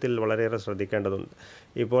ഭക്ഷണ കാര്യത്തിൽ വളരെയേറെ ശ്രദ്ധിക്കേണ്ടതുണ്ട്.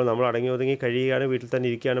 ഇപ്പോൾ നമ്മൾ അടങ്ങി ഒതുങ്ങി കഴിയുകയാണ്, വീട്ടിൽ തന്നെ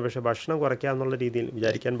ഇരിക്കുകയാണ്, പക്ഷേ ഭക്ഷണം കുറയ്ക്കുക എന്നുള്ള രീതിയിൽ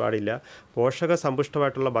വിചാരിക്കാൻ പാടില്ല. പോഷക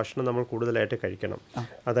സമ്പുഷ്ടമായിട്ടുള്ള ഭക്ഷണം നമ്മൾ കൂടുതലായിട്ട് കഴിക്കണം.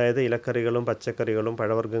 അതായത് ഇലക്കറികളും പച്ചക്കറികളും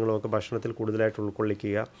പഴവർഗ്ഗങ്ങളും ഒക്കെ ഭക്ഷണത്തിൽ കൂടുതലായിട്ട്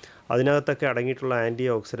ഉൾക്കൊള്ളിക്കുക. അതിനകത്തൊക്കെ അടങ്ങിയിട്ടുള്ള ആൻറ്റി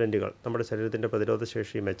ഓക്സിഡൻറ്റുകൾ നമ്മുടെ ശരീരത്തിൻ്റെ പ്രതിരോധ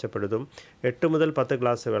ശേഷി മെച്ചപ്പെടുത്തും. 8 മുതൽ 10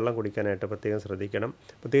 ഗ്ലാസ് വെള്ളം കുടിക്കാനായിട്ട് പ്രത്യേകം ശ്രദ്ധിക്കണം.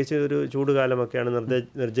 പ്രത്യേകിച്ച് ഒരു ചൂടുകാലമൊക്കെയാണ്,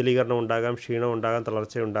 നിർജ്ജലീകരണം ഉണ്ടാകാം, ക്ഷീണം ഉണ്ടാകാം,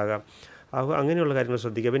 തളർച്ചയുണ്ടാകാം. അങ്ങനെയുള്ള കാര്യങ്ങൾ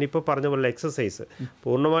ശ്രദ്ധിക്കുക. പിന്നെ ഇപ്പോൾ പറഞ്ഞ പോലെ എക്സസൈസ്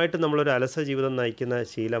പൂർണ്ണമായിട്ടും നമ്മളൊരു അലസ ജീവിതം നയിക്കുന്ന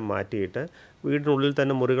ശീലം മാറ്റിയിട്ട് വീടിനുള്ളിൽ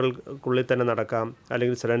തന്നെ മുറികൾക്കുള്ളിൽ തന്നെ നടക്കാം,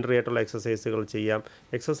 അല്ലെങ്കിൽ സെഡൻഡറി ആയിട്ടുള്ള എക്സസൈസുകൾ ചെയ്യാം.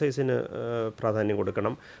 എക്സസൈസിന് പ്രാധാന്യം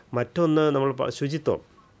കൊടുക്കണം. മറ്റൊന്ന് നമ്മൾ ശുചിത്വം,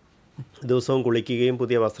 ദിവസവും കുളിക്കുകയും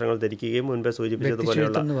പുതിയ വസ്ത്രങ്ങൾ ധരിക്കുകയും മുൻപേ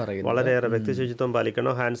സൂചിപ്പിച്ചതുപോലെയുള്ള വളരെയേറെ വ്യക്തി ശുചിത്വം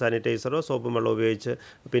പാലിക്കണം. ഹാൻഡ് സാനിറ്റൈസറോ സോപ്പും വെള്ളം ഉപയോഗിച്ച്,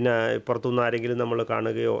 പിന്നെ പുറത്തുനിന്ന് ആരെങ്കിലും നമ്മൾ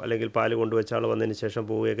കാണുകയോ അല്ലെങ്കിൽ പാല് കൊണ്ടുവച്ച ആൾ വന്നതിന് ശേഷം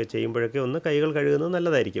പോവുകയൊക്കെ ചെയ്യുമ്പോഴൊക്കെ ഒന്ന് കൈകൾ കഴുകുന്നത്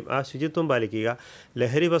നല്ലതായിരിക്കും. ആ ശുചിത്വം പാലിക്കുക.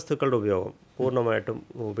 ലഹരി വസ്തുക്കളുടെ ഉപയോഗം പൂർണ്ണമായിട്ടും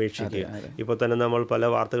ഉപേക്ഷിക്കുക. ഇപ്പോൾ തന്നെ നമ്മൾ പല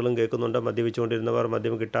വാർത്തകളും കേൾക്കുന്നുണ്ട്, മദ്യപിച്ചുകൊണ്ടിരുന്നവർ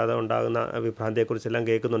മദ്യം കിട്ടാതെ ഉണ്ടാകുന്ന വിഭ്രാന്തിയെക്കുറിച്ചെല്ലാം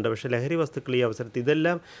കേൾക്കുന്നുണ്ട്. പക്ഷേ ലഹരി വസ്തുക്കൾ ഈ അവസരത്തിൽ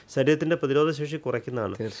ഇതെല്ലാം ശരീരത്തിൻ്റെ പ്രതിരോധശേഷി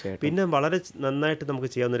കുറയ്ക്കുന്നതാണ്. പിന്നെ വളരെ നന്നായിട്ട്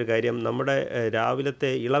നമുക്ക് ചെയ്യാവുന്നൊരു കാര്യം, നമ്മുടെ രാവിലത്തെ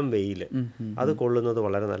ഇളം വെയിൽ അത് കൊള്ളുന്നത്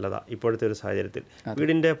വളരെ നല്ലതാണ്. ഇപ്പോഴത്തെ ഒരു സാഹചര്യത്തിൽ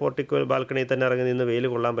വീടിൻ്റെ പോർട്ടിക്കോ ബാൽക്കണിയിൽ തന്നെ ഇറങ്ങി നിന്ന് വെയിൽ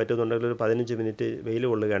കൊള്ളാൻ പറ്റുന്നുണ്ടെങ്കിൽ ഒരു 15 മിനിറ്റ് വെയിൽ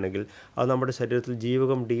കൊള്ളുകയാണെങ്കിൽ അത് നമ്മുടെ ശരീരത്തിൽ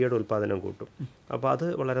ജീവകം ഡിയുടെ ഉൽപ്പാദനം കൂട്ടും. അപ്പോൾ അത്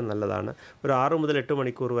വളരെ നല്ലതാണ്. ഒരു 6 മുതൽ 8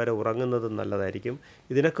 മണിക്കൂർ വരെ ഉറങ്ങുന്നത് നല്ലതായിരിക്കും.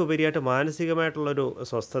 ഇതിനൊക്കെ ഉപരിയായിട്ട് മാനസികമായിട്ടുള്ളൊരു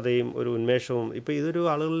സ്വസ്ഥതയും ഒരു ഉന്മേഷവും, ഇപ്പോൾ ഇതൊരു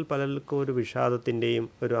ആളുകളിൽ പലർക്കും ഒരു വിഷാദത്തിൻ്റെയും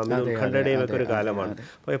ഒരു അമിത ഉത്കണ്ഠയുടെയും ഒക്കെ ഒരു കാലമാണ്.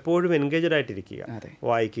 അപ്പോൾ എപ്പോഴും എൻഗേജഡ് ആയിട്ടിരിക്കുക,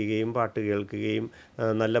 വായിക്കുകയും പാട്ട് കേൾക്കുകയും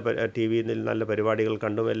നല്ല TV-യിൽ നല്ല പരിപാടികൾ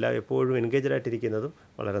കണ്ടും എല്ലാം എപ്പോഴും എൻഗേജഡ് ആയിട്ടിരിക്കുന്നതും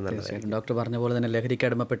വളരെ നല്ലതാണ്. ഡോക്ടർ പറഞ്ഞ പോലെ തന്നെ ലഹരിക്ക്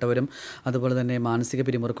അടിമപ്പെട്ടവരും അതുപോലെ തന്നെ മാനസിക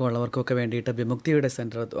പിരിമുറുക്കം ഉള്ളവർക്കൊക്കെ വേണ്ടിയിട്ട് വിമുക്തിയുടെ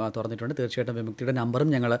സെൻറ്റർ തുറന്നിട്ടുണ്ട്. തീർച്ചയായിട്ടും വിമുക്തിയുടെ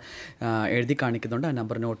നമ്പറും ഞങ്ങൾ എഴുതി കാണിക്കുന്നുണ്ട്. ആ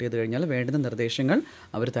നമ്പർ നോട്ട് ചെയ്ത് കഴിഞ്ഞാൽ വേണ്ടുന്ന നിർദ്ദേശങ്ങൾ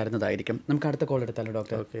അവർ തരുന്നതായിരിക്കും. നമുക്ക് അടുത്ത കോൾ എടുത്താലോ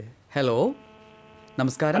ഡോക്ടർ? ഓക്കെ, ഹലോ,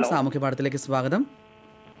 നമസ്കാരം, സാമൂഹ്യപാഠത്തിലേക്ക് സ്വാഗതം.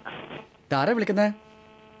 ആരാ വിളിക്കുന്നത്?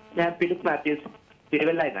 ഞാൻ ഫിലിപ്പ് മാത്യൂസ്,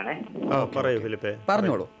 തിരുവല്ലായിന്നാണേ. പറയൂ ഫിലിപ്പേ,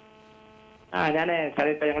 പറഞ്ഞോളൂ. ഞാൻ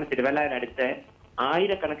സ്ഥലത്ത് ഞങ്ങൾ തിരുവല്ലായിനടുത്ത്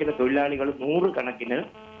ആയിരക്കണക്കിന് തൊഴിലാളികൾ 100 കണക്കിന്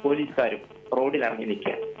പോലീസുകാരും റോഡിൽ ഇറങ്ങി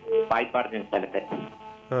നിൽക്കുക വായ്പാടുന്ന സ്ഥലത്ത്.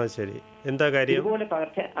 ശരി, എന്താ കാര്യം?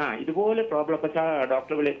 ഇതുപോലെ പ്രോബ്ലം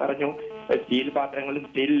ഡോക്ടർ പറഞ്ഞു, സ്റ്റീൽ പാത്രങ്ങളും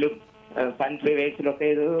സ്റ്റീലിലും സാനിറ്ററി വേസ്റ്റിലൊക്കെ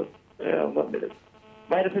ഇത്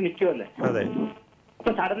വൈറസ് നിൽക്കുമെന്ന്.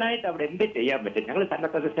 അപ്പൊ സഡനായിട്ട് അവിടെ എന്ത് ചെയ്യാൻ പറ്റും? ഞങ്ങൾ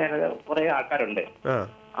സന്നദ്ധ കുറെ ആൾക്കാരുണ്ട്,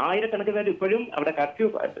 ആയിരക്കണക്കിന് പേര് ഇപ്പോഴും അവിടെ കർഫ്യൂ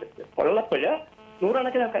ഉള്ളപ്പോഴ് 100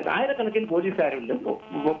 കണക്കിന് ആയിരക്കണക്കിന് പോലീസുകാരുണ്ട്.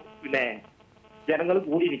 പിന്നെ ജനങ്ങൾ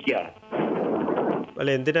കൂടി നിൽക്കുകയാണ്. അല്ല,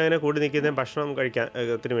 എന്തിനാ അങ്ങനെ കൂടി നിൽക്കുന്നത്? ഭക്ഷണം കഴിക്കാൻ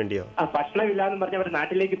വേണ്ടിയോ? ഭക്ഷണം ഇല്ലാന്ന് പറഞ്ഞ അവർ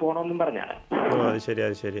നാട്ടിലേക്ക് പോകണമെന്നും പറഞ്ഞാണ്. അത്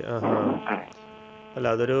ശരി. അല്ല,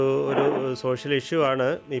 അതൊരു ഒരു സോഷ്യൽ ഇഷ്യൂ ആണ്.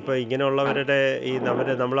 ഇപ്പോൾ ഇങ്ങനെയുള്ളവരുടെ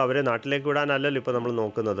നമ്മൾ അവരെ നാട്ടിലേക്ക് വിടാനല്ലല്ലോ ഇപ്പോൾ നമ്മൾ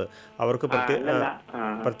നോക്കുന്നത്. അവർക്ക്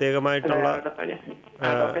പ്രത്യേകമായിട്ടുള്ള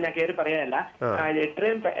ഞാൻ കയറി പറയാനല്ല,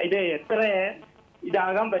 എത്രയും ഇത് എത്ര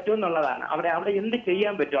ഇതാകാൻ പറ്റുമെന്നുള്ളതാണ്. അവിടെ എന്ത്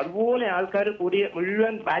ചെയ്യാൻ പറ്റും, അതുപോലെ ആൾക്കാർ കൂടിയ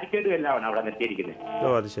മുഴുവൻ ബാരിക്കേഡും എല്ലാമാണ് അവിടെ നിർത്തിയിരിക്കുന്നത്.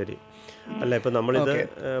 ഓ, അത് ശരി. അല്ല, ഇപ്പൊ നമ്മളിത്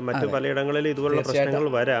മറ്റു പലയിടങ്ങളിൽ ഇതുപോലുള്ള പ്രശ്നങ്ങൾ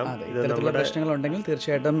വരാം. ഇത്തരത്തിലുള്ള പ്രശ്നങ്ങളുണ്ടെങ്കിൽ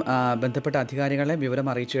തീർച്ചയായിട്ടും ബന്ധപ്പെട്ട അധികാരികളെ വിവരം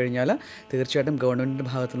അറിയിച്ചു കഴിഞ്ഞാൽ തീർച്ചയായിട്ടും ഗവൺമെന്റിന്റെ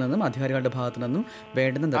ഭാഗത്തു നിന്നും അധികാരികളുടെ ഭാഗത്തു നിന്നും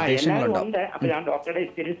വേണ്ടുന്ന നിർദ്ദേശങ്ങളുണ്ടാവും. അപ്പൊ ഞാൻ ഡോക്ടറുടെ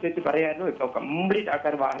എക്സ്പീരിയൻസ് വെച്ച് പറയായിരുന്നു, ഇപ്പൊ കംപ്ലീറ്റ്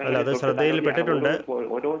ആൾക്കാർ അത് ശ്രദ്ധയിൽപ്പെട്ടിട്ടുണ്ട്.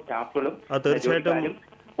 ഓരോ സ്റ്റാഫുകളും തീർച്ചയായിട്ടും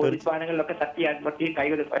വാഹനങ്ങളിലൊക്കെ തട്ടി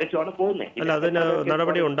കൈകൾ വരച്ചുമാണ് പോകുന്നത്. അല്ല, അതിന്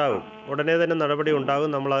നടപടി ഉണ്ടാകും, ഉടനെ തന്നെ നടപടി ഉണ്ടാകും.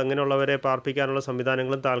 നമ്മൾ അങ്ങനെയുള്ളവരെ പാർപ്പിക്കാനുള്ള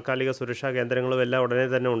സംവിധാനങ്ങളും താൽക്കാലിക സുരക്ഷാ കേന്ദ്രങ്ങളും എല്ലാം ഉടനെ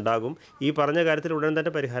തന്നെ ഉണ്ടാകും. ഈ പറഞ്ഞ കാര്യത്തിൽ ഉടനെ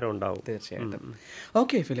തന്നെ പരിഹാരം ഉണ്ടാകും. തീർച്ചയായിട്ടും.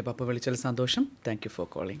 ഓക്കെ ഫിലിപ്പ്, അപ്പോൾ വിളിച്ചാൽ സന്തോഷം. Thank you for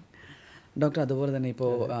calling. Doctor, അതുപോലെ തന്നെ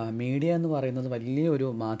ഇപ്പോൾ മീഡിയ എന്ന് പറയുന്നത് വലിയൊരു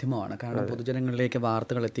മാധ്യമമാണ്. കാരണം പൊതുജനങ്ങളിലേക്ക്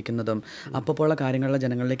വാർത്തകൾ എത്തിക്കുന്നതും അപ്പോഴുള്ള കാര്യങ്ങൾ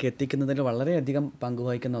ജനങ്ങളിലേക്ക് എത്തിക്കുന്നതിൽ വളരെയധികം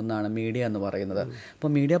പങ്കുവഹിക്കുന്ന ഒന്നാണ് മീഡിയ എന്ന് പറയുന്നത്.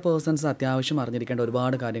 അപ്പോൾ മീഡിയ പേഴ്സൺസ് അത്യാവശ്യം അറിഞ്ഞിരിക്കേണ്ട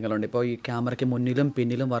ഒരുപാട് കാര്യങ്ങളുണ്ട്. ഇപ്പോൾ ഈ ക്യാമറയ്ക്ക് മുന്നിലും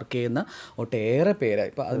പിന്നിലും വർക്ക് ചെയ്യുന്ന ഒട്ടേറെ പേര്,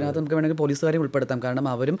 ഇപ്പോൾ അതിനകത്ത് നമുക്ക് വേണമെങ്കിൽ പോലീസുകാരെ ഉൾപ്പെടുത്താം. കാരണം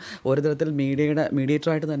അവരും ഒരു തരത്തിൽ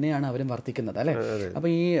മീഡിയേറ്ററായിട്ട് തന്നെയാണ് അവരും വർത്തിക്കുന്നത്, അല്ലേ? അപ്പോൾ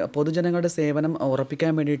ഈ പൊതുജനങ്ങളുടെ സേവനം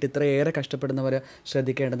ഉറപ്പിക്കാൻ വേണ്ടിയിട്ട് ഇത്രയേറെ കഷ്ടപ്പെടുന്നവർ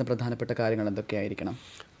ശ്രദ്ധിക്കേണ്ടുന്ന പ്രധാനപ്പെട്ട കാര്യങ്ങൾ എന്തൊക്കെയായിരിക്കണം?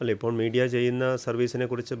 അല്ല, ഇപ്പോൾ മീഡിയ ചെയ്യുന്ന സർവീസിനെ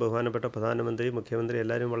കുറിച്ച് ബഹുമാനപ്പെട്ട പ്രധാനമന്ത്രി, മുഖ്യമന്ത്രി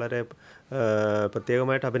എല്ലാവരും വളരെ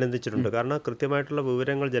പ്രത്യേകമായിട്ട് അഭിനന്ദിച്ചിട്ടുണ്ട്. കാരണം കൃത്യമായിട്ടുള്ള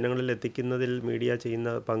വിവരങ്ങൾ ജനങ്ങളിൽ എത്തിക്കുന്നതിൽ മീഡിയ ചെയ്യുന്ന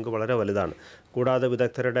പങ്ക് വളരെ വലുതാണ്. കൂടാതെ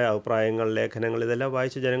വിദഗ്ധരുടെ അഭിപ്രായങ്ങൾ, ലേഖനങ്ങൾ ഇതെല്ലാം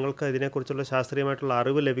വായിച്ച് ജനങ്ങൾക്ക് ഇതിനെക്കുറിച്ചുള്ള ശാസ്ത്രീയമായിട്ടുള്ള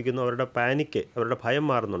അറിവ് ലഭിക്കുന്നു. അവരുടെ പാനിക്ക്, അവരുടെ ഭയം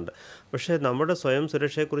മാറുന്നുണ്ട്. പക്ഷേ നമ്മുടെ സ്വയം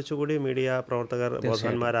സുരക്ഷയെക്കുറിച്ച് കൂടി മീഡിയ പ്രവർത്തകർ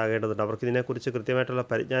ബോധവാന്മാരാകേണ്ടതുണ്ട്. അവർക്ക് ഇതിനെക്കുറിച്ച് കൃത്യമായിട്ടുള്ള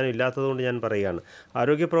പരിജ്ഞാനം ഇല്ലാത്തതുകൊണ്ട് ഞാൻ പറയുകയാണ്.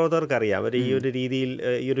 ആരോഗ്യ പ്രവർത്തകർക്കറിയാം, അവർ ഈ ഒരു രീതിയിൽ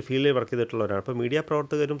ഈ ഒരു ഫീൽഡിൽ വർക്ക് ചെയ്തിട്ടുള്ളവരാണ്. അപ്പോൾ മീഡിയ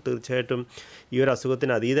പ്രവർത്തകരും തീർച്ചയായിട്ടും ഈ ഒരു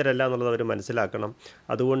അസുഖത്തിന് അതീതരല്ല എന്നുള്ളത് അവർ മനസ്സിലാക്കണം.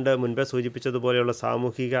 അതുകൊണ്ട് മുൻപേ സൂചിപ്പിച്ചതുപോലെയുള്ള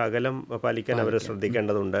സാമൂഹിക അകലം പാലിക്കാൻ അവർ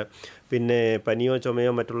ശ്രദ്ധിക്കേണ്ടതുണ്ട്. പിന്നെ പനിയോ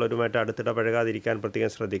ചുമയോ മറ്റുള്ളവരുമായിട്ട് അടുത്തിടപഴകാതിരിക്കാൻ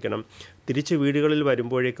പ്രത്യേകം ശ്രദ്ധിക്കണം. തിരിച്ച് വീടുകളിൽ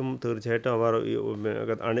വരുമ്പോഴേക്കും തീർച്ചയായിട്ടും അവർ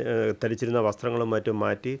ധരിച്ചിരുന്ന വസ്ത്രങ്ങളും മറ്റും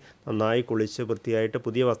മാറ്റി നന്നായി കുളിച്ച് വൃത്തിയായിട്ട്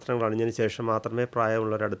പുതിയ വസ്ത്രങ്ങൾ അണിഞ്ഞതിന് ശേഷം മാത്രമേ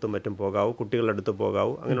പ്രായമുള്ളവരടുത്തും മറ്റും പോകാവൂ, കുട്ടികളുടെ അടുത്ത്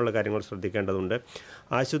പോകാവൂ. അങ്ങനെയുള്ള കാര്യങ്ങൾ ശ്രദ്ധിക്കേണ്ടതുണ്ട്.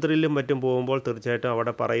 ആശുപത്രിയിലും മറ്റും പോകുമ്പോൾ തീർച്ചയായിട്ടും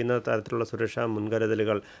അവിടെ പറയുന്ന തരത്തിലുള്ള സുരക്ഷാ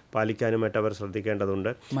മുൻകരുതലുകൾ പാലിക്കാനുമായിട്ട് അവർ ശ്രദ്ധിക്കേണ്ടതുണ്ട്.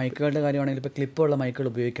 മൈക്കുകളുടെ കാര്യമാണെങ്കിൽ ഇപ്പോൾ ക്ലിപ്പുള്ള മൈക്കുകൾ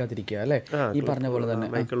ഉപയോഗിക്കാതിരിക്കുക, അല്ലേ? ഈ പറഞ്ഞ പോലെ തന്നെ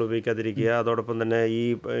മൈക്കുകൾ ഉപയോഗിക്കാതിരിക്കുക. അതോടൊപ്പം തന്നെ ഈ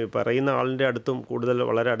പറയുന്ന ആളിൻ്റെ അടുത്തും കൂടുതൽ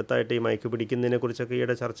വളരെ അടുത്തായിട്ട് ഈ മൈക്ക് പിടിക്കുന്നതിനെ കുറിച്ചൊക്കെ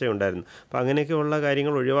ഈയിടെ ചർച്ചയുണ്ടായിരുന്നു. അപ്പോൾ അങ്ങനെയൊക്കെയുള്ള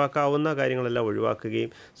കാര്യങ്ങൾ ഒഴിവാക്കാവുന്ന കാര്യങ്ങളെല്ലാം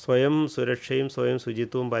ഒഴിവാക്കുകയും സ്വയം സുരക്ഷയും സ്വയം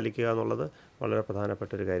ശുചിത്വവും പാലിക്കുക എന്നുള്ളത് വളരെ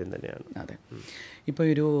പ്രധാനപ്പെട്ട ഒരു കാര്യം തന്നെയാണ്. അതെ. ഇപ്പോൾ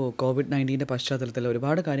ഒരു COVID-19 പശ്ചാത്തലത്തിൽ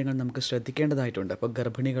ഒരുപാട് കാര്യങ്ങൾ നമുക്ക് ശ്രദ്ധിക്കേണ്ടതായിട്ടുണ്ട്. അപ്പോൾ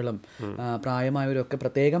ഗർഭിണികളും പ്രായമായവരും ഒക്കെ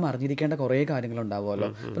പ്രത്യേകം അറിഞ്ഞിരിക്കേണ്ട കുറേ കാര്യങ്ങളുണ്ടാവുമല്ലോ.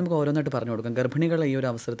 അപ്പോൾ നമുക്ക് ഓരോന്നായിട്ട് പറഞ്ഞു കൊടുക്കാം. ഗർഭിണികൾ ഈ ഒരു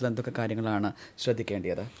അവസരത്തിൽ എന്തൊക്കെ കാര്യങ്ങളാണ്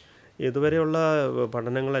ശ്രദ്ധിക്കേണ്ടത്? ഇതുവരെയുള്ള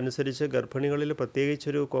പഠനങ്ങളനുസരിച്ച് ഗർഭിണികളിൽ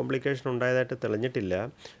പ്രത്യേകിച്ചൊരു കോംപ്ലിക്കേഷൻ ഉണ്ടായതായിട്ട് തെളിഞ്ഞിട്ടില്ല.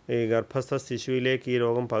 ഈ ഗർഭസ്ഥ ശിശുവിലേക്ക് ഈ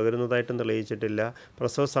രോഗം പകരുന്നതായിട്ടും തെളിയിച്ചിട്ടില്ല.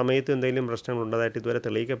 പ്രസവ സമയത്ത് എന്തെങ്കിലും പ്രശ്നങ്ങൾ ഉണ്ടായതായിട്ട് ഇതുവരെ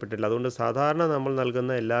തെളിയിക്കപ്പെട്ടില്ല. അതുകൊണ്ട് സാധാരണ നമ്മൾ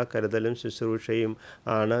നൽകുന്ന എല്ലാ കരുതലും ശുശ്രൂഷയും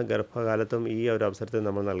ആണ് ഗർഭകാലത്തും ഈ ഒരു അവസരത്തിൽ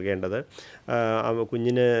നമ്മൾ നൽകേണ്ടത്.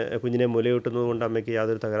 കുഞ്ഞിനെ മുലയൂട്ടുന്നത് കൊണ്ട് അമ്മയ്ക്ക്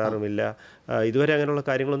യാതൊരു തകരാറുമില്ല. ഇതുവരെ അങ്ങനെയുള്ള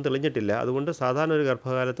കാര്യങ്ങളൊന്നും തെളിഞ്ഞിട്ടില്ല. അതുകൊണ്ട് സാധാരണ ഒരു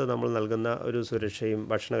ഗർഭകാലത്ത് നമ്മൾ നൽകുന്ന ഒരു സുരക്ഷയും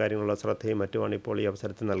ഭക്ഷണ കാര്യങ്ങളുള്ള ശ്രദ്ധയും മറ്റുമാണ് ഇപ്പോൾ ഈ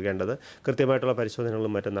അവസരത്തിൽ നൽകേണ്ടത്. കൃത്യമായിട്ടുള്ള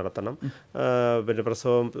പരിശോധനകളും മറ്റും നടത്തണം. പിന്നെ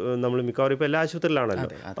പ്രസവം നമ്മൾ മിക്കവാറും ഇപ്പോൾ എല്ലാ ആശുപത്രിയിലാണല്ലോ,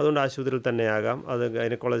 അതുകൊണ്ട് ആശുപത്രിയിൽ തന്നെയാകാം. അത്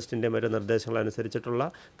ഗൈനക്കോളജിസ്റ്റിൻ്റെ മറ്റു നിർദ്ദേശങ്ങൾ അനുസരിച്ചിട്ടുള്ള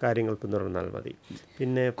കാര്യങ്ങൾ പിന്തുടർന്നാൽ മതി.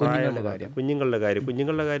 പിന്നെ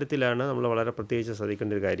കുഞ്ഞുങ്ങളുടെ കാര്യത്തിലാണ് നമ്മൾ വളരെ പ്രത്യേകിച്ച്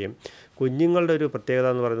ശ്രദ്ധിക്കേണ്ട ഒരു കാര്യം. കുഞ്ഞുങ്ങളുടെ ഒരു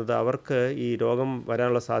പ്രത്യേകത എന്ന് പറയുന്നത് അവർക്ക് ഈ രോഗം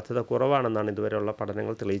വരാനുള്ള സാധ്യത കുറവാണെന്നാണ് ഇതുവരെയുള്ള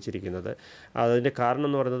പഠനങ്ങൾ തെളിയിച്ചിരിക്കുന്നത്. അതിൻ്റെ കാരണം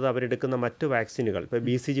എന്ന് പറയുന്നത് അവരെടുക്കുന്ന മറ്റ് വാക്സിനുകൾ, ഇപ്പോൾ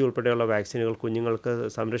BCG ഉൾപ്പെടെയുള്ള വാക്സിനുകൾ കുഞ്ഞുങ്ങൾക്ക്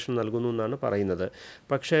സംരക്ഷണം നൽകുന്നു എന്നാണ് പറയുന്നത്.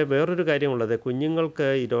 പക്ഷേ വേറൊരു കാര്യമുള്ളത്, കുഞ്ഞുങ്ങൾക്ക്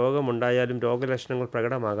ഈ രോഗമുണ്ടായാലും രോഗലക്ഷണങ്ങൾ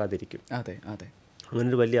പ്രകടമാകാതിരിക്കും. അതെ അതെ,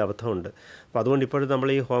 അങ്ങനൊരു വലിയ അബദ്ധമുണ്ട്. അപ്പോൾ അതുകൊണ്ട് ഇപ്പോഴും നമ്മൾ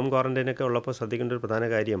ഈ ഹോം ക്വാറൻറ്റൈനൊക്കെ ഉള്ളപ്പോൾ ശ്രദ്ധിക്കേണ്ട ഒരു പ്രധാന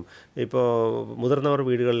കാര്യം, ഇപ്പോൾ മുതിർന്നവർ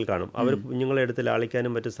വീടുകളിൽ കാണും, അവർ കുഞ്ഞുങ്ങളെ എടുത്ത്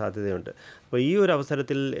ലാളിക്കാനും മറ്റും സാധ്യതയുണ്ട്. അപ്പോൾ ഈ ഒരു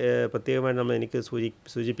അവസരത്തിൽ പ്രത്യേകമായിട്ട് എനിക്ക്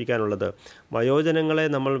സൂചിപ്പിക്കാനുള്ളത്, വയോജനങ്ങളെ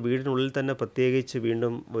നമ്മൾ വീടിനുള്ളിൽ തന്നെ പ്രത്യേകിച്ച്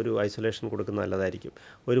വീണ്ടും ഒരു ഐസൊലേഷൻ കൊടുക്കുന്നത് നല്ലതായിരിക്കും.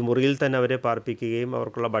 ഒരു മുറിയിൽ തന്നെ അവരെ പാർപ്പിക്കുകയും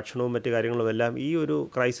അവർക്കുള്ള ഭക്ഷണവും മറ്റു കാര്യങ്ങളും എല്ലാം ഈ ഒരു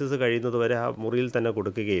ക്രൈസിസ് കഴിയുന്നത് വരെ ആ മുറിയിൽ തന്നെ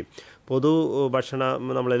കൊടുക്കുകയും പൊതു ഭക്ഷണം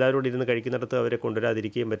നമ്മളെല്ലാവരും കൂടി ഇരുന്ന് കഴിക്കുന്നിടത്ത് അവരെ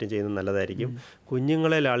കൊണ്ടുവരാതിരിക്കുകയും മറ്റും ചെയ്യുന്നത് നല്ലതായിരിക്കും.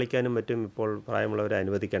 കുഞ്ഞുങ്ങളെ ലാളിക്കാനും മറ്റും ഇപ്പോൾ പ്രായമുള്ളവരെ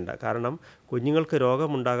അനുവദിക്കേണ്ട. കാരണം കുഞ്ഞുങ്ങൾക്ക്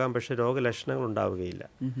രോഗമുണ്ടാകാം, പക്ഷേ രോഗലക്ഷണങ്ങൾ ഉണ്ടാവുകയില്ല.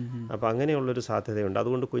 അപ്പോൾ അങ്ങനെയുള്ളൊരു സാധ്യതയുണ്ട്.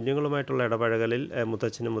 അതുകൊണ്ട് കുഞ്ഞുങ്ങളുമായിട്ടുള്ള ഇടപഴകലിൽ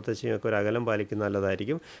മുത്തച്ഛനും മുത്തച്ഛനും ഒക്കെ ഒരു അകലം പാലിക്കുന്നത്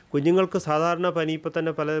നല്ലതായിരിക്കും. കുഞ്ഞുങ്ങൾക്ക് സാധാരണ പനി, ഇപ്പോൾ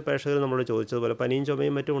തന്നെ പല പ്രേക്ഷകരും നമ്മളോട് ചോദിച്ചതുപോലെ പനിയും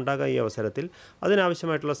ചുമയും മറ്റും ഉണ്ടാകാം. ഈ അവസരത്തിൽ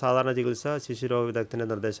അതിനാവശ്യമായിട്ടുള്ള സാധാരണ ചികിത്സ ശിശുരോഗ വിദഗ്ധൻ്റെ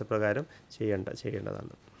നിർദ്ദേശപ്രകാരം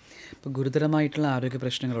ചെയ്യേണ്ടതാണ്. ഇപ്പോൾ ഗുരുതരമായിട്ടുള്ള ആരോഗ്യ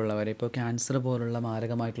പ്രശ്നങ്ങളുള്ളവർ, ഇപ്പോൾ ക്യാൻസർ പോലുള്ള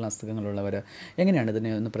മാരകമായിട്ടുള്ള അസുഖങ്ങളുള്ളവർ, എങ്ങനെയാണ്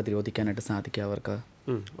ഇതിനെ ഒന്ന് പ്രതിരോധിക്കാനായിട്ട് സാധിക്കുക അവർക്ക്?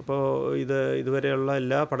 അപ്പോൾ ഇതുവരെയുള്ള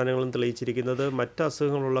എല്ലാ പഠനങ്ങളും തെളിയിച്ചിരിക്കുന്നത് മറ്റ്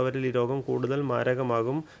അസുഖങ്ങളുള്ളവരിൽ ഈ രോഗം കൂടുതൽ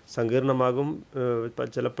മാരകമാകും, സങ്കീർണമാകും,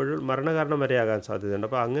 ചിലപ്പോഴും മരണകാരണം വരെ ആകാൻ സാധ്യതയുണ്ട്.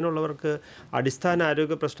 അപ്പോൾ അങ്ങനെയുള്ളവർക്ക് അടിസ്ഥാന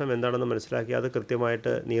ആരോഗ്യ പ്രശ്നം എന്താണെന്ന് മനസ്സിലാക്കി അത്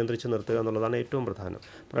കൃത്യമായിട്ട് നിയന്ത്രിച്ച് നിർത്തുക എന്നുള്ളതാണ് ഏറ്റവും പ്രധാനം.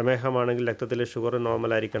 പ്രമേഹമാണെങ്കിൽ രക്തത്തിലെ ഷുഗർ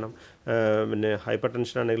നോർമലായിരിക്കണം, പിന്നെ ഹൈപ്പർ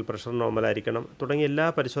ടെൻഷൻ ആണെങ്കിൽ പ്രഷർ നോർമലായിരിക്കണം, തുടങ്ങിയ എല്ലാ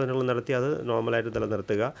പരിശോധനകളും നടത്തി അത് നോർമലായിട്ട്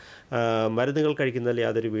നിലനിർത്തുക. മരുന്നുകൾ കഴിക്കുന്നതിൽ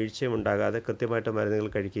യാതൊരു വീഴ്ചയും ഉണ്ടാകാതെ കൃത്യമായിട്ട് മരുന്നുകൾ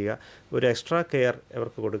കഴിക്കുക. ഒരു എക്സ്ട്രാ കെയർ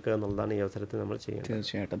അവർക്ക് കൊടുക്കുക എന്നുള്ളതാണ് ഈ അവസരത്തിൽ നമ്മൾ ചെയ്യുന്നത്.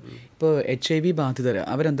 തീർച്ചയായിട്ടും. ഇപ്പോൾ HIV ബാധിതർ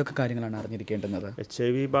അവരെന്തൊക്കെ കാര്യങ്ങളാണ് അറിഞ്ഞിരിക്കേണ്ടുന്നത്?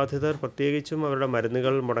 HIV ബാധിതർ പ്രത്യേകിച്ചും അവരുടെ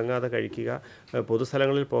മരുന്നുകൾ മുടങ്ങാതെ കഴിക്കുക.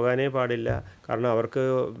 പൊതുസ്ഥലങ്ങളിൽ പോകാനേ പാടില്ല. കാരണം അവർക്ക്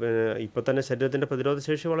ഇപ്പോൾ തന്നെ ശരീരത്തിൻ്റെ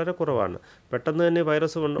പ്രതിരോധശേഷി വളരെ കുറവാണ്. പെട്ടെന്ന് തന്നെ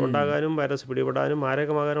വൈറസ് ഉണ്ടാകാനും വൈറസ് പിടിപെടാനും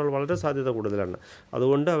മാരകമാകാനുള്ള വളരെ സാധ്യത കൂടുതലാണ്.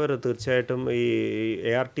 അതുകൊണ്ട് അവർ തീർച്ചയായിട്ടും ഈ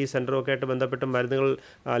ART സെൻ്ററുമൊക്കെ ആയിട്ട് ബന്ധപ്പെട്ട് മരുന്നുകൾ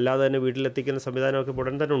അല്ലാതെ തന്നെ വീട്ടിലെത്തിക്കുന്ന സംവിധാനമൊക്കെ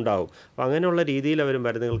ഉടൻ തന്നെ ഉണ്ടാവും. അപ്പോൾ അങ്ങനെയുള്ള രീതിയിൽ അവർ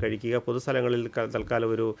മരുന്നുകൾ കഴിക്കുക. പൊതുസ്ഥലങ്ങളിൽ തൽക്കാലം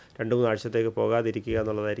ഒരു 2-3 ആഴ്ചത്തേക്ക് പോകാതിരിക്കുക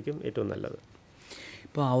എന്നുള്ളതായിരിക്കും ഏറ്റവും നല്ലത്.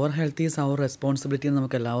 ഇപ്പോൾ അവർ ഹെൽത്ത് ഈസ് അവർ റെസ്പോൺസിബിലിറ്റി എന്ന്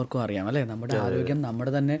നമുക്ക് എല്ലാവർക്കും അറിയാം അല്ലേ? നമ്മുടെ ആരോഗ്യം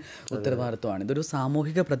നമ്മുടെ തന്നെ ഉത്തരവാദിത്വമാണ്. ഇതൊരു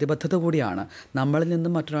സാമൂഹിക പ്രതിബദ്ധത കൂടിയാണ്. നമ്മളിൽ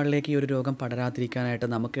നിന്നും മറ്റൊരാളിലേക്ക് ഈ ഒരു രോഗം പടരാതിരിക്കാനായിട്ട്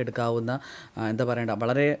നമുക്ക് എടുക്കാവുന്ന എന്താ പറയേണ്ട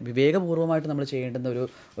വളരെ വിവേകപൂർവ്വമായിട്ട് നമ്മൾ ചെയ്യേണ്ടുന്ന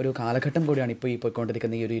ഒരു കാലഘട്ടം കൂടിയാണ് ഇപ്പോൾ ഈ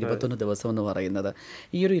പോയിക്കൊണ്ടിരിക്കുന്ന ഈ ഒരു 21 ദിവസം എന്ന് പറയുന്നത്.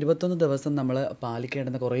 ഈ ഒരു 21 ദിവസം നമ്മൾ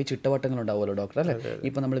പാലിക്കേണ്ടുന്ന കുറേ ചിട്ടവട്ടങ്ങളുണ്ടാവുമല്ലോ ഡോക്ടർ അല്ലേ?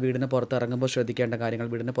 ഇപ്പോൾ നമ്മൾ വീടിന് പുറത്തിറങ്ങുമ്പോൾ ശ്രദ്ധിക്കേണ്ട കാര്യങ്ങൾ,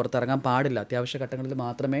 വീടിന് പുറത്തിറങ്ങാൻ പാടില്ല, അത്യാവശ്യ ഘട്ടങ്ങളിൽ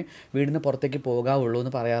മാത്രമേ വീടിന് പുറത്തേക്ക് പോകാവുള്ളൂ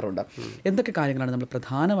എന്ന് പറയാറുണ്ട്. എന്തൊക്കെ കാര്യങ്ങളാണ് നമ്മൾ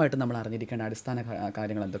പ്രധാനമായിട്ടും നമ്മൾ അറിഞ്ഞിരിക്കേണ്ട അടിസ്ഥാന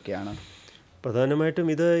കാര്യങ്ങൾ എന്തൊക്കെയാണ്? പ്രധാനമായിട്ടും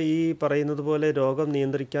ഇത് ഈ പറയുന്നത് പോലെ രോഗം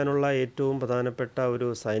നിയന്ത്രിക്കാനുള്ള ഏറ്റവും പ്രധാനപ്പെട്ട ഒരു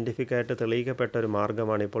സയൻറ്റിഫിക്കായിട്ട് തെളിയിക്കപ്പെട്ട ഒരു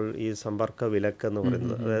മാർഗ്ഗമാണ് ഇപ്പോൾ ഈ സമ്പർക്ക വിലക്ക് എന്ന്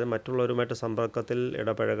പറയുന്നത്. അതായത് മറ്റുള്ളവരുമായിട്ട് സമ്പർക്കത്തിൽ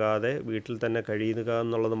ഇടപഴകാതെ വീട്ടിൽ തന്നെ കഴിയുക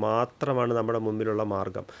എന്നുള്ളത് മാത്രമാണ് നമ്മുടെ മുമ്പിലുള്ള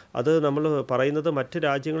മാർഗ്ഗം. അത് നമ്മൾ പറയുന്നത് മറ്റ്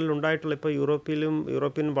രാജ്യങ്ങളിൽ ഉണ്ടായിട്ടുള്ള ഇപ്പോൾ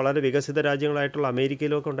യൂറോപ്യൻ വളരെ വികസിത രാജ്യങ്ങളായിട്ടുള്ള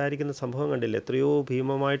അമേരിക്കയിലൊക്കെ ഉണ്ടായിരിക്കുന്ന സംഭവം കണ്ടില്ല. എത്രയോ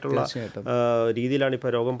ഭീമമായിട്ടുള്ള രീതിയിലാണ്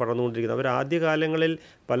ഇപ്പോൾ രോഗം പടർന്നുകൊണ്ടിരിക്കുന്നത്. അവർ ആദ്യകാലങ്ങളിൽ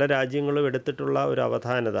പല രാജ്യങ്ങളും എടുത്തിട്ടുള്ള ഒരു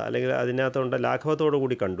അവധാനത അല്ലെങ്കിൽ അതിനകത്ത് ലാഘവത്തോടു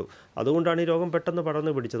കൂടി കണ്ടു. അതുകൊണ്ടാണ് ഈ രോഗം പെട്ടെന്ന്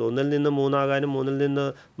പടർന്നു പിടിച്ചത്. 1-ൽ നിന്ന് 3 ആകാനും 3-ൽ നിന്ന്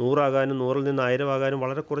 100 ആകാനും 100-ൽ നിന്ന് 1000 ആകാനും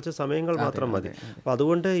വളരെ കുറച്ച് സമയങ്ങൾ മാത്രം മതി. അപ്പോൾ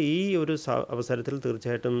അതുകൊണ്ട് ഈ ഒരു അവസരത്തിൽ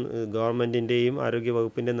തീർച്ചയായിട്ടും ഗവൺമെൻറ്റിൻ്റെയും ആരോഗ്യ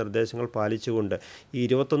വകുപ്പിൻ്റെയും നിർദ്ദേശങ്ങൾ പാലിച്ചുകൊണ്ട് ഈ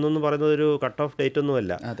 21 എന്ന് പറയുന്നത് ഒരു കട്ട് ഓഫ് ഡേറ്റ്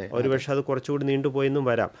ഒന്നുമല്ല. ഒരുപക്ഷെ അത് കുറച്ചുകൂടി നീണ്ടുപോയെന്നും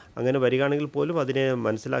വരാം. അങ്ങനെ വരികയാണെങ്കിൽ പോലും അതിനെ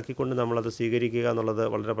മനസ്സിലാക്കിക്കൊണ്ട് നമ്മളത് സ്വീകരിക്കുക എന്നുള്ളത്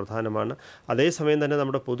വളരെ പ്രധാനമാണ്. അതേസമയം തന്നെ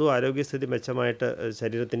നമ്മുടെ പൊതു ആരോഗ്യസ്ഥിതി മെച്ചമായിട്ട്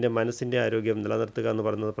ശരീരത്തിൻ്റെ മനസ്സിൻ്റെ ആരോഗ്യം നിലനിർത്തുക എന്ന്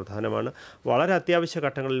പറയുന്നത് പ്രധാനമാണ്. വളരെ അത്യാവശ്യ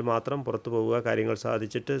ഘട്ടങ്ങളിൽ മാത്രം പുറത്തു പോവുക, കാര്യങ്ങൾ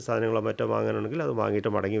സാധിച്ചിട്ട് സാധനങ്ങളോ മറ്റോ വാങ്ങാനുണ്ടെങ്കിൽ അത്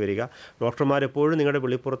വാങ്ങിയിട്ട് മടങ്ങി വരിക. ഡോക്ടർമാരെപ്പോഴും നിങ്ങളുടെ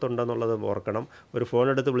വിളിപ്പുറത്തുണ്ടെന്നുള്ളത് ഓർക്കണം. ഒരു ഫോൺ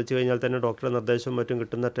എടുത്ത് വിളിച്ചു കഴിഞ്ഞാൽ തന്നെ ഡോക്ടറുടെ നിർദ്ദേശവും മറ്റും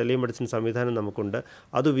കിട്ടുന്ന ടെലിമെഡിസിൻ സംവിധാനം നമുക്കുണ്ട്.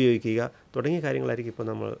 അത് ഉപയോഗിക്കുക തുടങ്ങിയ കാര്യങ്ങളായിരിക്കും ഇപ്പോൾ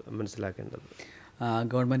നമ്മൾ മനസ്സിലാക്കേണ്ടത്.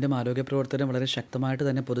 ഗവൺമെൻറ്റും ആരോഗ്യ പ്രവർത്തകരും വളരെ ശക്തമായിട്ട്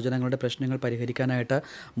തന്നെ പൊതുജനങ്ങളുടെ പ്രശ്നങ്ങൾ പരിഹരിക്കാനായിട്ട്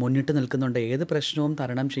മുന്നിട്ട് നിൽക്കുന്നുണ്ട്. ഏത് പ്രശ്നവും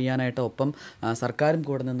തരണം ചെയ്യാനായിട്ട് ഒപ്പം സർക്കാരും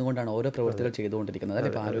കൂടെ നിന്നുകൊണ്ടാണ് ഓരോ പ്രവൃത്തികൾ ചെയ്തുകൊണ്ടിരിക്കുന്നത്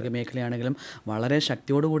അല്ലേ? ഇപ്പോൾ ആരോഗ്യ മേഖലയാണെങ്കിലും വളരെ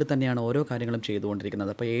ശക്തിയോടുകൂടി തന്നെയാണ് ഓരോ കാര്യങ്ങളും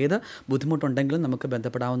ചെയ്തുകൊണ്ടിരിക്കുന്നത്. അപ്പോൾ ഏത് ബുദ്ധിമുട്ടുണ്ടെങ്കിലും നമുക്ക്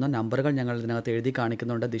ബന്ധപ്പെടാവുന്ന നമ്പറുകൾ ഞങ്ങൾ ഇതിനകത്ത് എഴുതി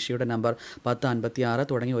കാണിക്കുന്നുണ്ട്. ദിശയുടെ നമ്പർ 1056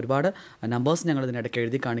 തുടങ്ങി ഒരുപാട് നമ്പേഴ്സ് ഞങ്ങൾ ഇതിനിടയ്ക്ക്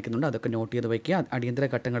എഴുതി കാണിക്കുന്നുണ്ട്. അതൊക്കെ നോട്ട് ചെയ്ത് വയ്ക്കുക. അടിയന്തര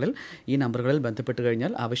ഘട്ടങ്ങളിൽ ഈ നമ്പറുകളിൽ ബന്ധപ്പെട്ട്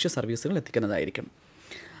കഴിഞ്ഞാൽ അവശ്യ സർവീസുകൾ എത്തിക്കുന്നതായിരിക്കും.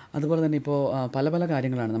 അതുപോലെ തന്നെ ഇപ്പോൾ പല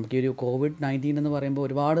കാര്യങ്ങളാണ് നമുക്ക് ഈ ഒരു COVID-19 എന്ന് പറയുമ്പോൾ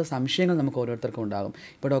ഒരുപാട് സംശയങ്ങൾ നമുക്ക് ഓരോരുത്തർക്കും ഉണ്ടാകും.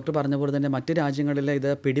 ഇപ്പോൾ ഡോക്ടർ പറഞ്ഞ പോലെ തന്നെ മറ്റ് രാജ്യങ്ങളിൽ ഇത്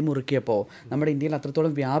പിടിമുറുക്കിയപ്പോൾ നമ്മുടെ ഇന്ത്യയിൽ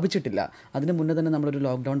അത്രത്തോളം വ്യാപിച്ചിട്ടില്ല. അതിന് മുന്നേ തന്നെ നമ്മളൊരു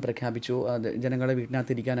ലോക്ക്ഡൗൺ പ്രഖ്യാപിച്ചു. ജനങ്ങളെ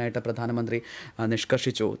വീട്ടിനകത്തിരിക്കാനായിട്ട് പ്രധാനമന്ത്രി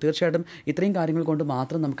നിഷ്കർഷിച്ചു. തീർച്ചയായിട്ടും ഇത്രയും കാര്യങ്ങൾ കൊണ്ട്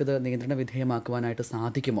മാത്രം നമുക്കിത് നിയന്ത്രണ വിധേയമാക്കുവാനായിട്ട്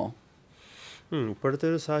സാധിക്കുമോ? ഇപ്പോഴത്തെ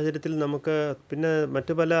ഒരു സാഹചര്യത്തിൽ നമുക്ക് പിന്നെ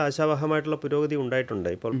മറ്റു പല ആശാവഹമായിട്ടുള്ള പുരോഗതി ഉണ്ടായിട്ടുണ്ട്.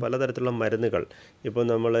 ഇപ്പോൾ പലതരത്തിലുള്ള മരുന്നുകൾ ഇപ്പോൾ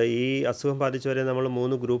നമ്മൾ ഈ അസുഖം ബാധിച്ചവരെ നമ്മൾ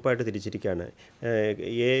 3 ഗ്രൂപ്പായിട്ട് തിരിച്ചിരിക്കുകയാണ്.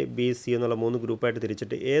 A, B, C എന്നുള്ള 3 ഗ്രൂപ്പായിട്ട്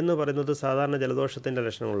തിരിച്ചിട്ട് A എന്ന് പറയുന്നത് സാധാരണ ജലദോഷത്തിൻ്റെ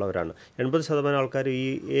ലക്ഷണമുള്ളവരാണ്. 80% ആൾക്കാർ ഈ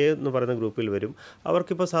A എന്ന് പറയുന്ന ഗ്രൂപ്പിൽ വരും.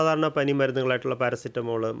 അവർക്കിപ്പോൾ സാധാരണ പനി മരുന്നുകളായിട്ടുള്ള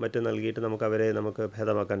പാരസിറ്റമോൾ മറ്റും നൽകിയിട്ട് നമുക്ക്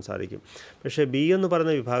ഭേദമാക്കാൻ സാധിക്കും. പക്ഷേ B എന്ന്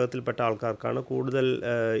പറയുന്ന വിഭാഗത്തിൽപ്പെട്ട ആൾക്കാർക്കാണ് കൂടുതൽ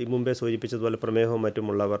ഈ മുമ്പേ സൂചിപ്പിച്ചതുപോലെ പ്രമേഹവും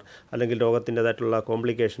മറ്റുമുള്ളവർ അല്ലെങ്കിൽ രോഗത്തിൻ്റെതായിട്ടുള്ള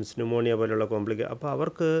കോംപ്ലിക്കേഷൻസ്, ന്യൂമോണിയ പോലെയുള്ള അപ്പോൾ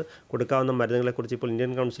അവർക്ക് കൊടുക്കാവുന്ന മരുന്നുകളെക്കുറിച്ച് ഇപ്പോൾ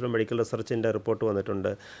Indian council of medical റിസർച്ചിൻ്റെ report വന്നിട്ടുണ്ട്,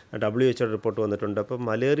 WHO റിപ്പോർട്ട് വന്നിട്ടുണ്ട്. അപ്പോൾ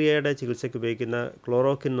മലേറിയയുടെ ചികിത്സയ്ക്ക് ഉപയോഗിക്കുന്ന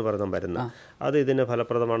ക്ലോറോക്കിൻ എന്ന് പറയുന്ന മരുന്ന് അത് ഇതിന്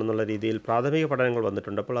ഫലപ്രദമാണെന്നുള്ള രീതിയിൽ പ്രാഥമിക പഠനങ്ങൾ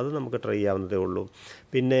വന്നിട്ടുണ്ട്. അപ്പോൾ അത് നമുക്ക് ട്രൈ ചെയ്യാവുന്നതേ ഉള്ളൂ.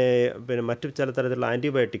 പിന്നെ മറ്റു ചില തരത്തിലുള്ള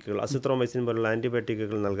ആൻറ്റിബയോട്ടിക്കുകൾ, അസിത്രോമൈസിൻ പോലുള്ള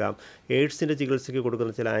ആൻറ്റിബയോട്ടിക്കുകൾ നൽകാം. എയ്ഡ്സിൻ്റെ ചികിത്സയ്ക്ക്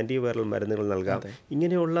കൊടുക്കുന്ന ചില ആൻറ്റിവൈറൽ മരുന്നുകൾ നൽകാം.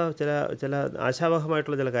 ഇങ്ങനെയുള്ള ചില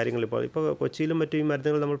ആശാവഹമായിട്ടുള്ള ചില കാര്യങ്ങൾ ഇപ്പോൾ കൊച്ചിയിലും മറ്റും ഈ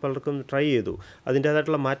മരുന്നുകൾ നമ്മൾ പലർക്കും ട്രൈ ചെയ്തു. ചെയ്തു.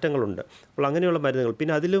 അതിൻ്റേതായിട്ടുള്ള മാറ്റങ്ങളുണ്ട്. അപ്പോൾ അങ്ങനെയുള്ള മരുന്നുകൾ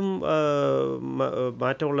പിന്നെ അതിലും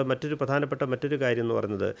മാറ്റമുള്ള മറ്റൊരു കാര്യം എന്ന്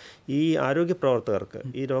പറയുന്നത് ഈ ആരോഗ്യ പ്രവർത്തകർക്ക്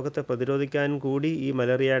ഈ രോഗത്തെ പ്രതിരോധിക്കാൻ കൂടി ഈ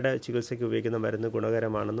മലേറിയയുടെ ചികിത്സയ്ക്ക് ഉപയോഗിക്കുന്ന മരുന്ന്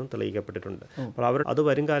ഗുണകരമാണെന്നും തെളിയിക്കപ്പെട്ടിട്ടുണ്ട്. അപ്പോൾ അത്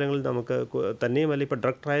വരും കാലങ്ങളിൽ നമുക്ക് തന്നെയുമല്ല ഇപ്പോൾ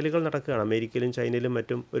ഡ്രഗ് ട്രയലുകൾ നടക്കുകയാണ്. അമേരിക്കയിലും ചൈനയിലും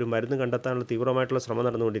മറ്റും ഒരു മരുന്ന് കണ്ടെത്താനുള്ള തീവ്രമായിട്ടുള്ള ശ്രമം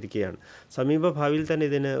നടന്നുകൊണ്ടിരിക്കുകയാണ്. സമീപ ഭാവിയിൽ തന്നെ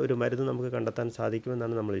ഇതിന് ഒരു മരുന്ന് നമുക്ക് കണ്ടെത്താൻ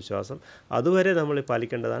സാധിക്കുമെന്നാണ് നമ്മൾ വിശ്വാസം. അതുവരെ നമ്മൾ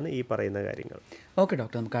പാലിക്കേണ്ടതാണ് ഈ പറയുന്ന കാര്യങ്ങൾ. ഓക്കെ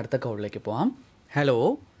ഡോക്ടർ, നമുക്ക് അടുത്ത കോളിലേക്ക് പോവാം. ഹലോ,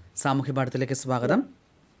 സാമൂഹ്യ പാഠത്തിലേക്ക് സ്വാഗതം.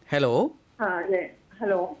 ഹലോ.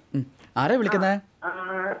 ഹലോ, ആരാ വിളിക്കുന്നത്?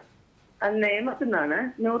 നേമത്തുനിന്നാണ്.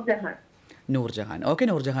 നൂർജഹാൻ. നൂർജഹാൻ. ഓക്കെ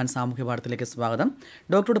നൂർജഹാൻ, സാമൂഹ്യ പാഠത്തിലേക്ക് സ്വാഗതം.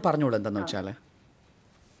 ഡോക്ടറോട് പറഞ്ഞോളൂ എന്താന്ന് വെച്ചാൽ.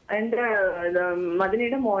 എന്റെ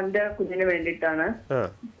മദനിയുടെ മോന്റെ കുഞ്ഞിന് വേണ്ടിയിട്ടാണ്.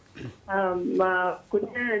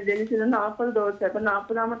 കുഞ്ഞ് ജനിച്ചത് 40 ദിവസം. അപ്പൊ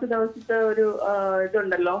 40ാമത്തെ ദിവസത്തെ ഒരു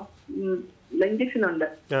ഇതുണ്ടല്ലോ, ഇഞ്ചക്ഷൻ ഉണ്ട്,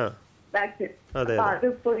 വാക്സിൻ. അപ്പൊ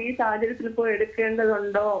അതിപ്പോ ഈ സാഹചര്യത്തിൽ ഇപ്പോ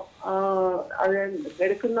എടുക്കേണ്ടതുണ്ടോ, അത്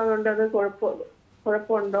എടുക്കുന്നതുകൊണ്ട് അത്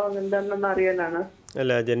കുഴപ്പമുണ്ടോ എന്താണെന്ന് അറിയാനാണ്.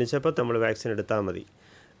 അല്ല, ജനിച്ചപ്പോൾ നമ്മൾ വാക്സിൻ എടുത്താൽ മതി.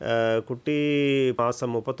 കുട്ടി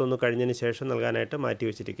മാസം 31 കഴിഞ്ഞതിന് ശേഷം നൽകാനായിട്ട് മാറ്റി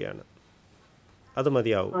വെച്ചിരിക്കുകയാണ്. അത്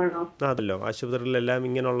മതിയാവും. അതല്ലോ, ആശുപത്രികളിലെല്ലാം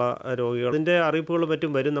ഇങ്ങനെയുള്ള രോഗികൾ ഇതിൻ്റെ അറിയിപ്പുകളും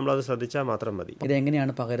മറ്റും വരും. നമ്മളത് ശ്രദ്ധിച്ചാൽ മാത്രം മതി.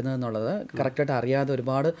 ഇതെങ്ങനെയാണ് പകരുന്നത് എന്നുള്ളത് കറക്റ്റായിട്ട് അറിയാതെ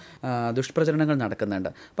ഒരുപാട് ദുഷ്പ്രചരണങ്ങൾ നടക്കുന്നുണ്ട്.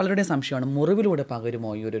 പലരുടെയും സംശയമാണ് മുറിവിലൂടെ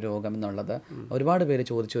പകരുമോ ഈ ഒരു രോഗം എന്നുള്ളത്. ഒരുപാട് പേര്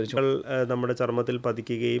ചോദിച്ചു. നമ്മുടെ ചർമ്മത്തിൽ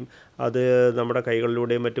പതിക്കുകയും അത് നമ്മുടെ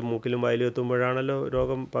കൈകളിലൂടെയും മറ്റും മൂക്കിലും വായിലും എത്തുമ്പോഴാണല്ലോ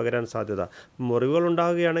രോഗം പകരാൻ സാധ്യത. മുറിവുകൾ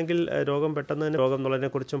ഉണ്ടാകുകയാണെങ്കിൽ രോഗം പെട്ടെന്ന് തന്നെ രോഗം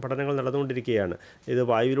എന്നുള്ളതിനെക്കുറിച്ചും പഠനങ്ങൾ നടന്നുകൊണ്ടിരിക്കുകയാണ്. ഇത്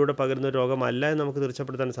വായുവിലൂടെ പകരുന്ന രോഗമല്ല എന്ന് നമുക്ക്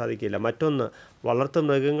തീർച്ചപ്പെടുത്താൻ സാധിക്കില്ല. മറ്റൊന്ന്, വളർത്തു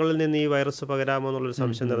മൃഗങ്ങളിൽ നിന്ന് ഈ വൈറസ് പകരാമോ എന്നുള്ളൊരു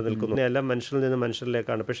സംശയം നിലനിൽക്കുന്നു. എല്ലാം മനുഷ്യരിൽ നിന്ന്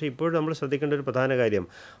മനുഷ്യരിലേക്കാണ്. പക്ഷേ ഇപ്പോഴും നമ്മൾ ശ്രദ്ധിക്കേണ്ട ഒരു പ്രധാന കാര്യം,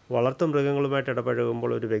 വളർത്തു മൃഗങ്ങളുമായിട്ട്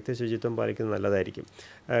ഇടപഴകുമ്പോൾ ഒരു വ്യക്തി ശുചിത്വം പാലിക്കുന്നത് നല്ലതായിരിക്കും.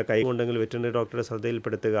 കൈ കൊണ്ടെങ്കിൽ വെറ്ററിനറി ഡോക്ടറെ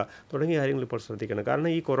ശ്രദ്ധയിൽപ്പെടുത്തുക തുടങ്ങിയ കാര്യങ്ങൾ ഇപ്പോൾ ശ്രദ്ധിക്കണം. കാരണം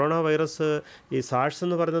ഈ കൊറോണ വൈറസ്, ഈ സാഴ്സ്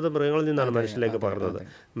എന്ന് പറയുന്നത് മൃഗങ്ങളിൽ നിന്നാണ് മനുഷ്യരിലേക്ക് പകർന്നത്.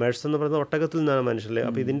 മെഴ്സ് എന്ന് പറയുന്നത് ഒട്ടകത്തിൽ നിന്നാണ് മനുഷ്യരിലേക്ക്.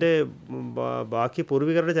 അപ്പോൾ ഇതിൻ്റെ ബാക്കി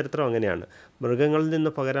പൂർവികരുടെ ചരിത്രം അങ്ങനെയാണ്. മൃഗങ്ങളിൽ നിന്ന്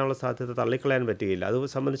പകരാനുള്ള സാധ്യത തള്ളിക്കളയാൻ പറ്റുകയില്ല. അത്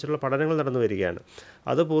സംബന്ധിച്ചുള്ള പഠനങ്ങൾ നടന്നു വരികയാണ്.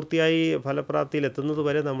 അത് പൂർത്തിയായി ഫലപ്രാപ്തിയിൽ എത്തുന്നത്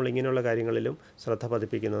വരെ നമ്മൾ ഇങ്ങനെയുള്ള കാര്യങ്ങളിലും ശ്രദ്ധ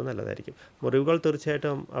പതിപ്പിക്കുന്നത് നല്ലതായിരിക്കും. മുറിവുകൾ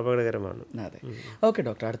തീർച്ചയായിട്ടും അപകടകരമാണ്. അതെ. ഓക്കെ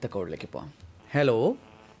ഡോക്ടർ, അടുത്ത കോളിലേക്ക് പോവാം. ഹലോ,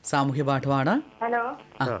 സാമൂഹ്യ പാഠമാണ്. ഹലോ,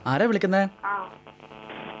 ആരാ വിളിക്കുന്നത്?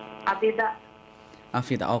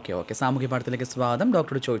 അഫിദ. ഓക്കെ, സാമൂഹ്യ പാഠത്തിലേക്ക് സ്വാഗതം.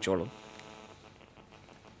 ഡോക്ടറോട് ചോദിച്ചോളൂ,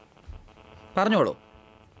 പറഞ്ഞോളൂ.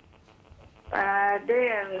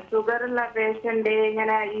 ഷുഗറുള്ള പേഷ്യന്റ്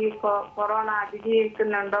ഇങ്ങനെ ഈ കൊറോണ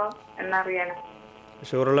അതിജീവിക്കുന്നുണ്ടോ എന്നറിയണം.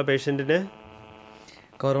 ഷുഗറുള്ള പേഷ്യന്റിന്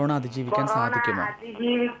കൊറോണ അതിജീവിക്കാൻ സാധിക്കുമോ?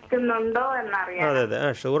 അതെ.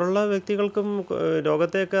 ഷുഗറുള്ള വ്യക്തികൾക്കും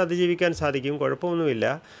രോഗത്തെയൊക്കെ അതിജീവിക്കാൻ സാധിക്കും, കുഴപ്പമൊന്നുമില്ല.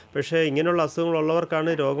 പക്ഷേ ഇങ്ങനെയുള്ള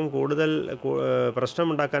അസുഖങ്ങളുള്ളവർക്കാണ് രോഗം കൂടുതൽ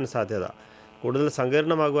പ്രശ്നമുണ്ടാക്കാൻ സാധ്യത, കൂടുതൽ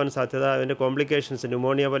സങ്കീർണമാകുവാൻ സാധ്യത. അതിൻ്റെ കോംപ്ലിക്കേഷൻസ്,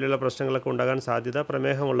 ന്യൂമോണിയ പോലെയുള്ള പ്രശ്നങ്ങളൊക്കെ ഉണ്ടാകാൻ സാധ്യത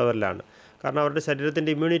പ്രമേഹമുള്ളവരിലാണ്. കാരണം അവരുടെ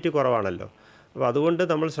ശരീരത്തിൻ്റെ ഇമ്മ്യൂണിറ്റി കുറവാണല്ലോ. അപ്പോൾ അതുകൊണ്ട്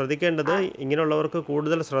നമ്മൾ ശ്രദ്ധിക്കേണ്ടത് ഇങ്ങനെയുള്ളവർക്ക്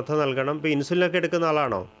കൂടുതൽ ശ്രദ്ധ നൽകണം. ഇപ്പോൾ ഇൻസുലിനൊക്കെ എടുക്കുന്ന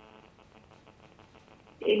ആളാണോ?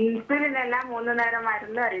 ഇൻസുലിൻ എല്ലാം 3 നേരം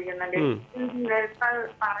മരുന്ന് കഴിക്കുന്നുണ്ട്.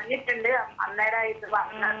 പറഞ്ഞിട്ടുണ്ട്, അന്നേരമായിട്ട്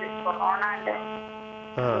പറഞ്ഞത് കൊറോണന്റെ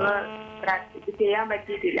പ്രാക്ടീസ് ചെയ്യാൻ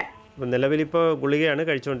പറ്റിയിട്ടില്ല. നിലവിലിപ്പോൾ ഗുളികയാണ്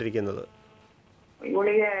കഴിച്ചുകൊണ്ടിരിക്കുന്നത്.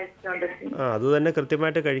 അത് തന്നെ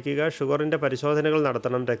കൃത്യമായിട്ട് കഴിക്കുക. ഷുഗറിൻ്റെ പരിശോധനകൾ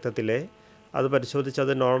നടത്തണം രക്തത്തിലെ. അത്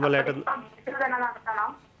പരിശോധിച്ചത് നോർമലായിട്ട്.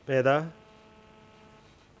 ഏതാ?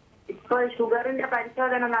 ഷുഗറിന്റെ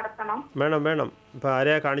പരിശോധന നടത്തണം. വേണം. ഇപ്പോൾ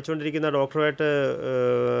ആരെയാ കാണിച്ചുകൊണ്ടിരിക്കുന്ന ഡോക്ടറുമായിട്ട്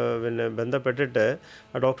ബന്ധപ്പെട്ടിട്ട്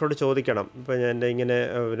ആ ഡോക്ടറോട് ചോദിക്കണം. ഇപ്പോൾ ഞാൻ ഇങ്ങനെ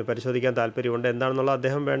പരിശോധിക്കാൻ താല്പര്യമുണ്ട്, എന്താണെന്നുള്ള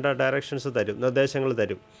അദ്ദേഹം വേണ്ട ഡയറക്ഷൻസ് തരും, നിർദ്ദേശങ്ങൾ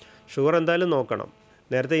തരും. ഷുഗർ എന്തായാലും നോക്കണം.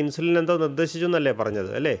 നേരത്തെ ഇൻസുലിൻ എന്തോ നിർദ്ദേശിച്ചു എന്നല്ലേ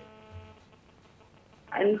പറഞ്ഞത്, അല്ലേ?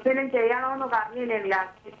 ഇൻസുലിൻ ചെയ്യണമെന്ന്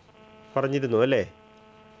പറഞ്ഞിരുന്നു അല്ലേ?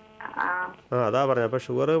 അതാ പറഞ്ഞത്. അപ്പോൾ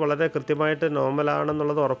ഷുഗർ വളരെ കൃത്യമായിട്ട്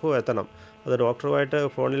നോർമലാണെന്നുള്ളത് ഉറപ്പ് വരുത്തണം. അത് ഡോക്ടറുമായിട്ട്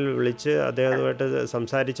ഫോണിൽ വിളിച്ച് അദ്ദേഹവുമായിട്ട്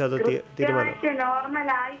സംസാരിച്ച് അത് തീരുമാനം.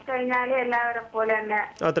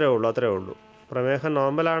 അത്രേ ഉള്ളൂ. പ്രമേഹം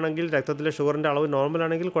നോർമലാണെങ്കിൽ, രക്തത്തിലെ ഷുഗറിൻ്റെ അളവ്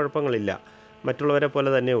നോർമലാണെങ്കിൽ കുഴപ്പങ്ങളില്ല, മറ്റുള്ളവരെ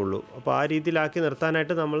പോലെ തന്നെ ഉള്ളൂ. അപ്പോൾ ആ രീതിയിലാക്കി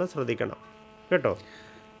നിർത്താനായിട്ട് നമ്മൾ ശ്രദ്ധിക്കണം കേട്ടോ.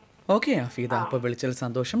 ഓക്കെ അഫീദ, അപ്പോൾ വിളിച്ചതിൽ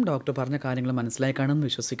സന്തോഷം. ഡോക്ടർ പറഞ്ഞ കാര്യങ്ങൾ മനസ്സിലായി കാണുമെന്ന്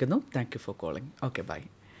വിശ്വസിക്കുന്നു. Thank you for calling. Okay, by.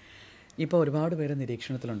 ഇപ്പോൾ ഒരുപാട് പേര്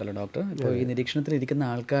നിരീക്ഷണത്തിലുണ്ടല്ലോ ഡോക്ടർ. ഇപ്പോൾ ഈ നിരീക്ഷണത്തിലിരിക്കുന്ന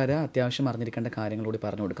ആൾക്കാർ അത്യാവശ്യം അറിഞ്ഞിരിക്കേണ്ട കാര്യങ്ങൾ കൂടി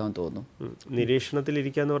പറഞ്ഞു കൊടുക്കാൻ തോന്നുന്നു.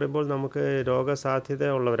 നിരീക്ഷണത്തിലിരിക്കുക എന്ന് പറയുമ്പോൾ നമുക്ക് രോഗസാധ്യത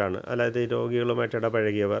ഉള്ളവരാണ്, അതായത് രോഗികളുമായിട്ട്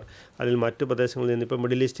ഇടപഴകിയവർ, അല്ലെങ്കിൽ മറ്റു പ്രദേശങ്ങളിൽ നിന്ന്, ഇപ്പോൾ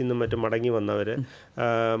മിഡിൽ ഈസ്റ്റിൽ നിന്നും മറ്റും മടങ്ങി വന്നവർ,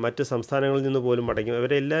 മറ്റ് സംസ്ഥാനങ്ങളിൽ നിന്ന് പോലും മടങ്ങി,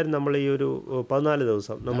 അവരെല്ലാവരും നമ്മൾ ഈ ഒരു 14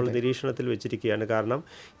 ദിവസം നമ്മൾ നിരീക്ഷണത്തിൽ വെച്ചിരിക്കുകയാണ്. കാരണം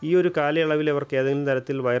ഈ ഒരു കാലയളവിൽ അവർക്ക് ഏതെങ്കിലും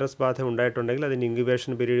തരത്തിൽ വൈറസ് ബാധ ഉണ്ടായിട്ടുണ്ടെങ്കിൽ അതിൻ്റെ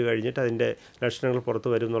ഇൻക്യുബേഷൻ പീരീഡ് കഴിഞ്ഞിട്ട് അതിൻ്റെ ലക്ഷണങ്ങൾ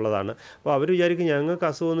പുറത്ത് വരും എന്നുള്ളതാണ്. അപ്പോൾ അവർ വിചാരിക്കും ഞങ്ങൾക്ക്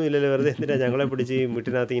അസുഖമൊന്നും ഇല്ലല്ലോ, വെറുതെ എന്തിനാ ഞങ്ങളെ പിടിച്ച് ഈ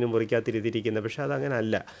വീട്ടിനകത്ത് ഇങ്ങനെ മുറിക്കാത്തിരുത്തിയിരിക്കുന്നത്. പക്ഷേ അതങ്ങനെ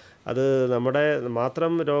അല്ല. അത് നമ്മുടെ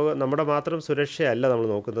മാത്രം സുരക്ഷയല്ല നമ്മൾ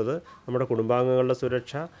നോക്കുന്നത്, നമ്മുടെ കുടുംബാംഗങ്ങളുടെ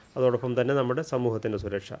സുരക്ഷ, അതോടൊപ്പം തന്നെ നമ്മുടെ സമൂഹത്തിൻ്റെ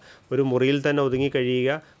സുരക്ഷ. ഒരു മുറിയിൽ തന്നെ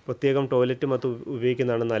ഒതുങ്ങിക്കഴിയുക, പ്രത്യേകം ടോയ്ലറ്റ് മറ്റും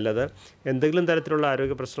ഉപയോഗിക്കുന്നതാണ് നല്ലത്. എന്തെങ്കിലും തരത്തിലുള്ള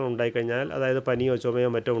ആരോഗ്യ പ്രശ്നം ഉണ്ടായിക്കഴിഞ്ഞാൽ, അതായത് പനിയോ ചുമയോ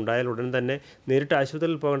മറ്റോ ഉണ്ടായാൽ ഉടൻ തന്നെ നേരിട്ട്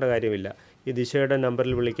ആശുപത്രിയിൽ പോകേണ്ട കാര്യമില്ല. ഈ ദിശയുടെ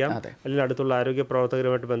നമ്പറിൽ വിളിക്കാം, അല്ലെങ്കിൽ അടുത്തുള്ള ആരോഗ്യ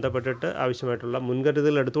പ്രവർത്തകരുമായിട്ട് ബന്ധപ്പെട്ടിട്ട് ആവശ്യമായിട്ടുള്ള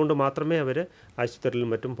മുൻകരുതൽ എടുത്തുകൊണ്ട് മാത്രമേ അവർ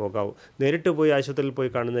ആശുപത്രിയിലും മറ്റും പോകാവൂ. നേരിട്ട് പോയി ആശുപത്രിയിൽ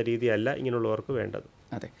പോയി കാണുന്ന രീതിയല്ല ഇങ്ങനെയുള്ളവർക്ക് വേണ്ടത്.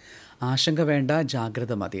 അതെ, ആശങ്ക വേണ്ട,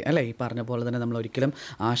 ജാഗ്രത മതി അല്ലേ? ഈ പറഞ്ഞ പോലെ തന്നെ നമ്മൾ ഒരിക്കലും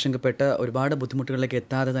ആശങ്കപ്പെട്ട് ഒരുപാട് ബുദ്ധിമുട്ടുകളിലേക്ക്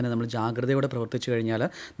എത്താതെ തന്നെ നമ്മൾ ജാഗ്രതയോടെ പ്രവർത്തിച്ചു കഴിഞ്ഞാൽ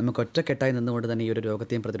നമുക്ക് ഒറ്റക്കെട്ടായി നിന്നുകൊണ്ട് തന്നെ ഈ ഒരു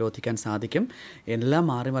രോഗത്തെയും പ്രതിരോധിക്കാൻ സാധിക്കും. എല്ലാം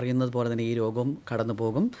മാറി മറിയുന്നത് പോലെ തന്നെ ഈ രോഗവും കടന്നു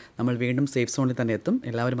പോകും. നമ്മൾ വീണ്ടും സേഫ് സോണിൽ തന്നെ എത്തും.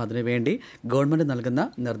 എല്ലാവരും അതിനുവേണ്ടി ഗവൺമെൻറ് നൽകുന്ന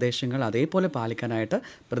നിർദ്ദേശങ്ങൾ അതേപോലെ പാലിക്കാനായിട്ട്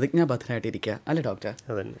പ്രതിജ്ഞാബദ്ധരായിട്ടിരിക്കുക അല്ലേ ഡോക്ടർ?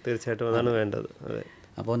 അതെ, തീർച്ചയായിട്ടും അതാണ് വേണ്ടത്. അതെ.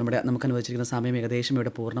 അപ്പോൾ നമുക്ക് അനുവദിച്ചിരിക്കുന്ന സമയം ഏകദേശം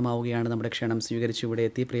ഇവിടെ പൂർണ്ണമാവുകയാണ്. നമ്മുടെ ക്ഷണം സ്വീകരിച്ച് ഇവിടെ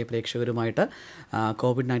എത്തി പ്രിയ പ്രേക്ഷകരുമായിട്ട്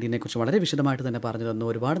COVID-19 കുറിച്ച് വളരെ വിശദമായിട്ട് തന്നെ പറഞ്ഞു തന്നു.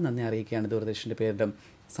 ഒരുപാട് നന്ദി അറിയിക്കുകയാണ് ദൂരദർശൻ്റെ പേരിലും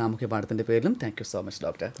സാമൂഹ്യ പാഠത്തിൻ്റെ പേരിലും. Thank you so much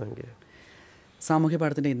doctor. Thank you. സാമൂഹ്യ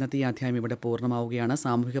പാഠത്തിൻ്റെ ഇന്നത്തെ ഈ അധ്യായം ഇവിടെ പൂർണ്ണമാവുകയാണ്.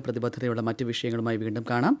 സാമൂഹിക പ്രതിബദ്ധതയുള്ള മറ്റ് വിഷയങ്ങളുമായി വീണ്ടും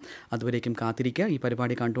കാണാം. അതുവരേക്കും കാത്തിരിക്കുക. ഈ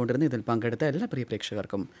പരിപാടി കണ്ടുകൊണ്ടിരുന്ന ഇതിൽ പങ്കെടുത്ത എല്ലാ പ്രിയ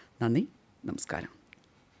പ്രേക്ഷകർക്കും നന്ദി, നമസ്കാരം.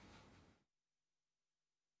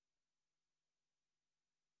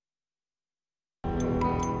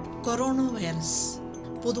 കൊറോണ വൈറസ്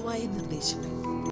പൊതുവായ നിർദ്ദേശങ്ങൾ.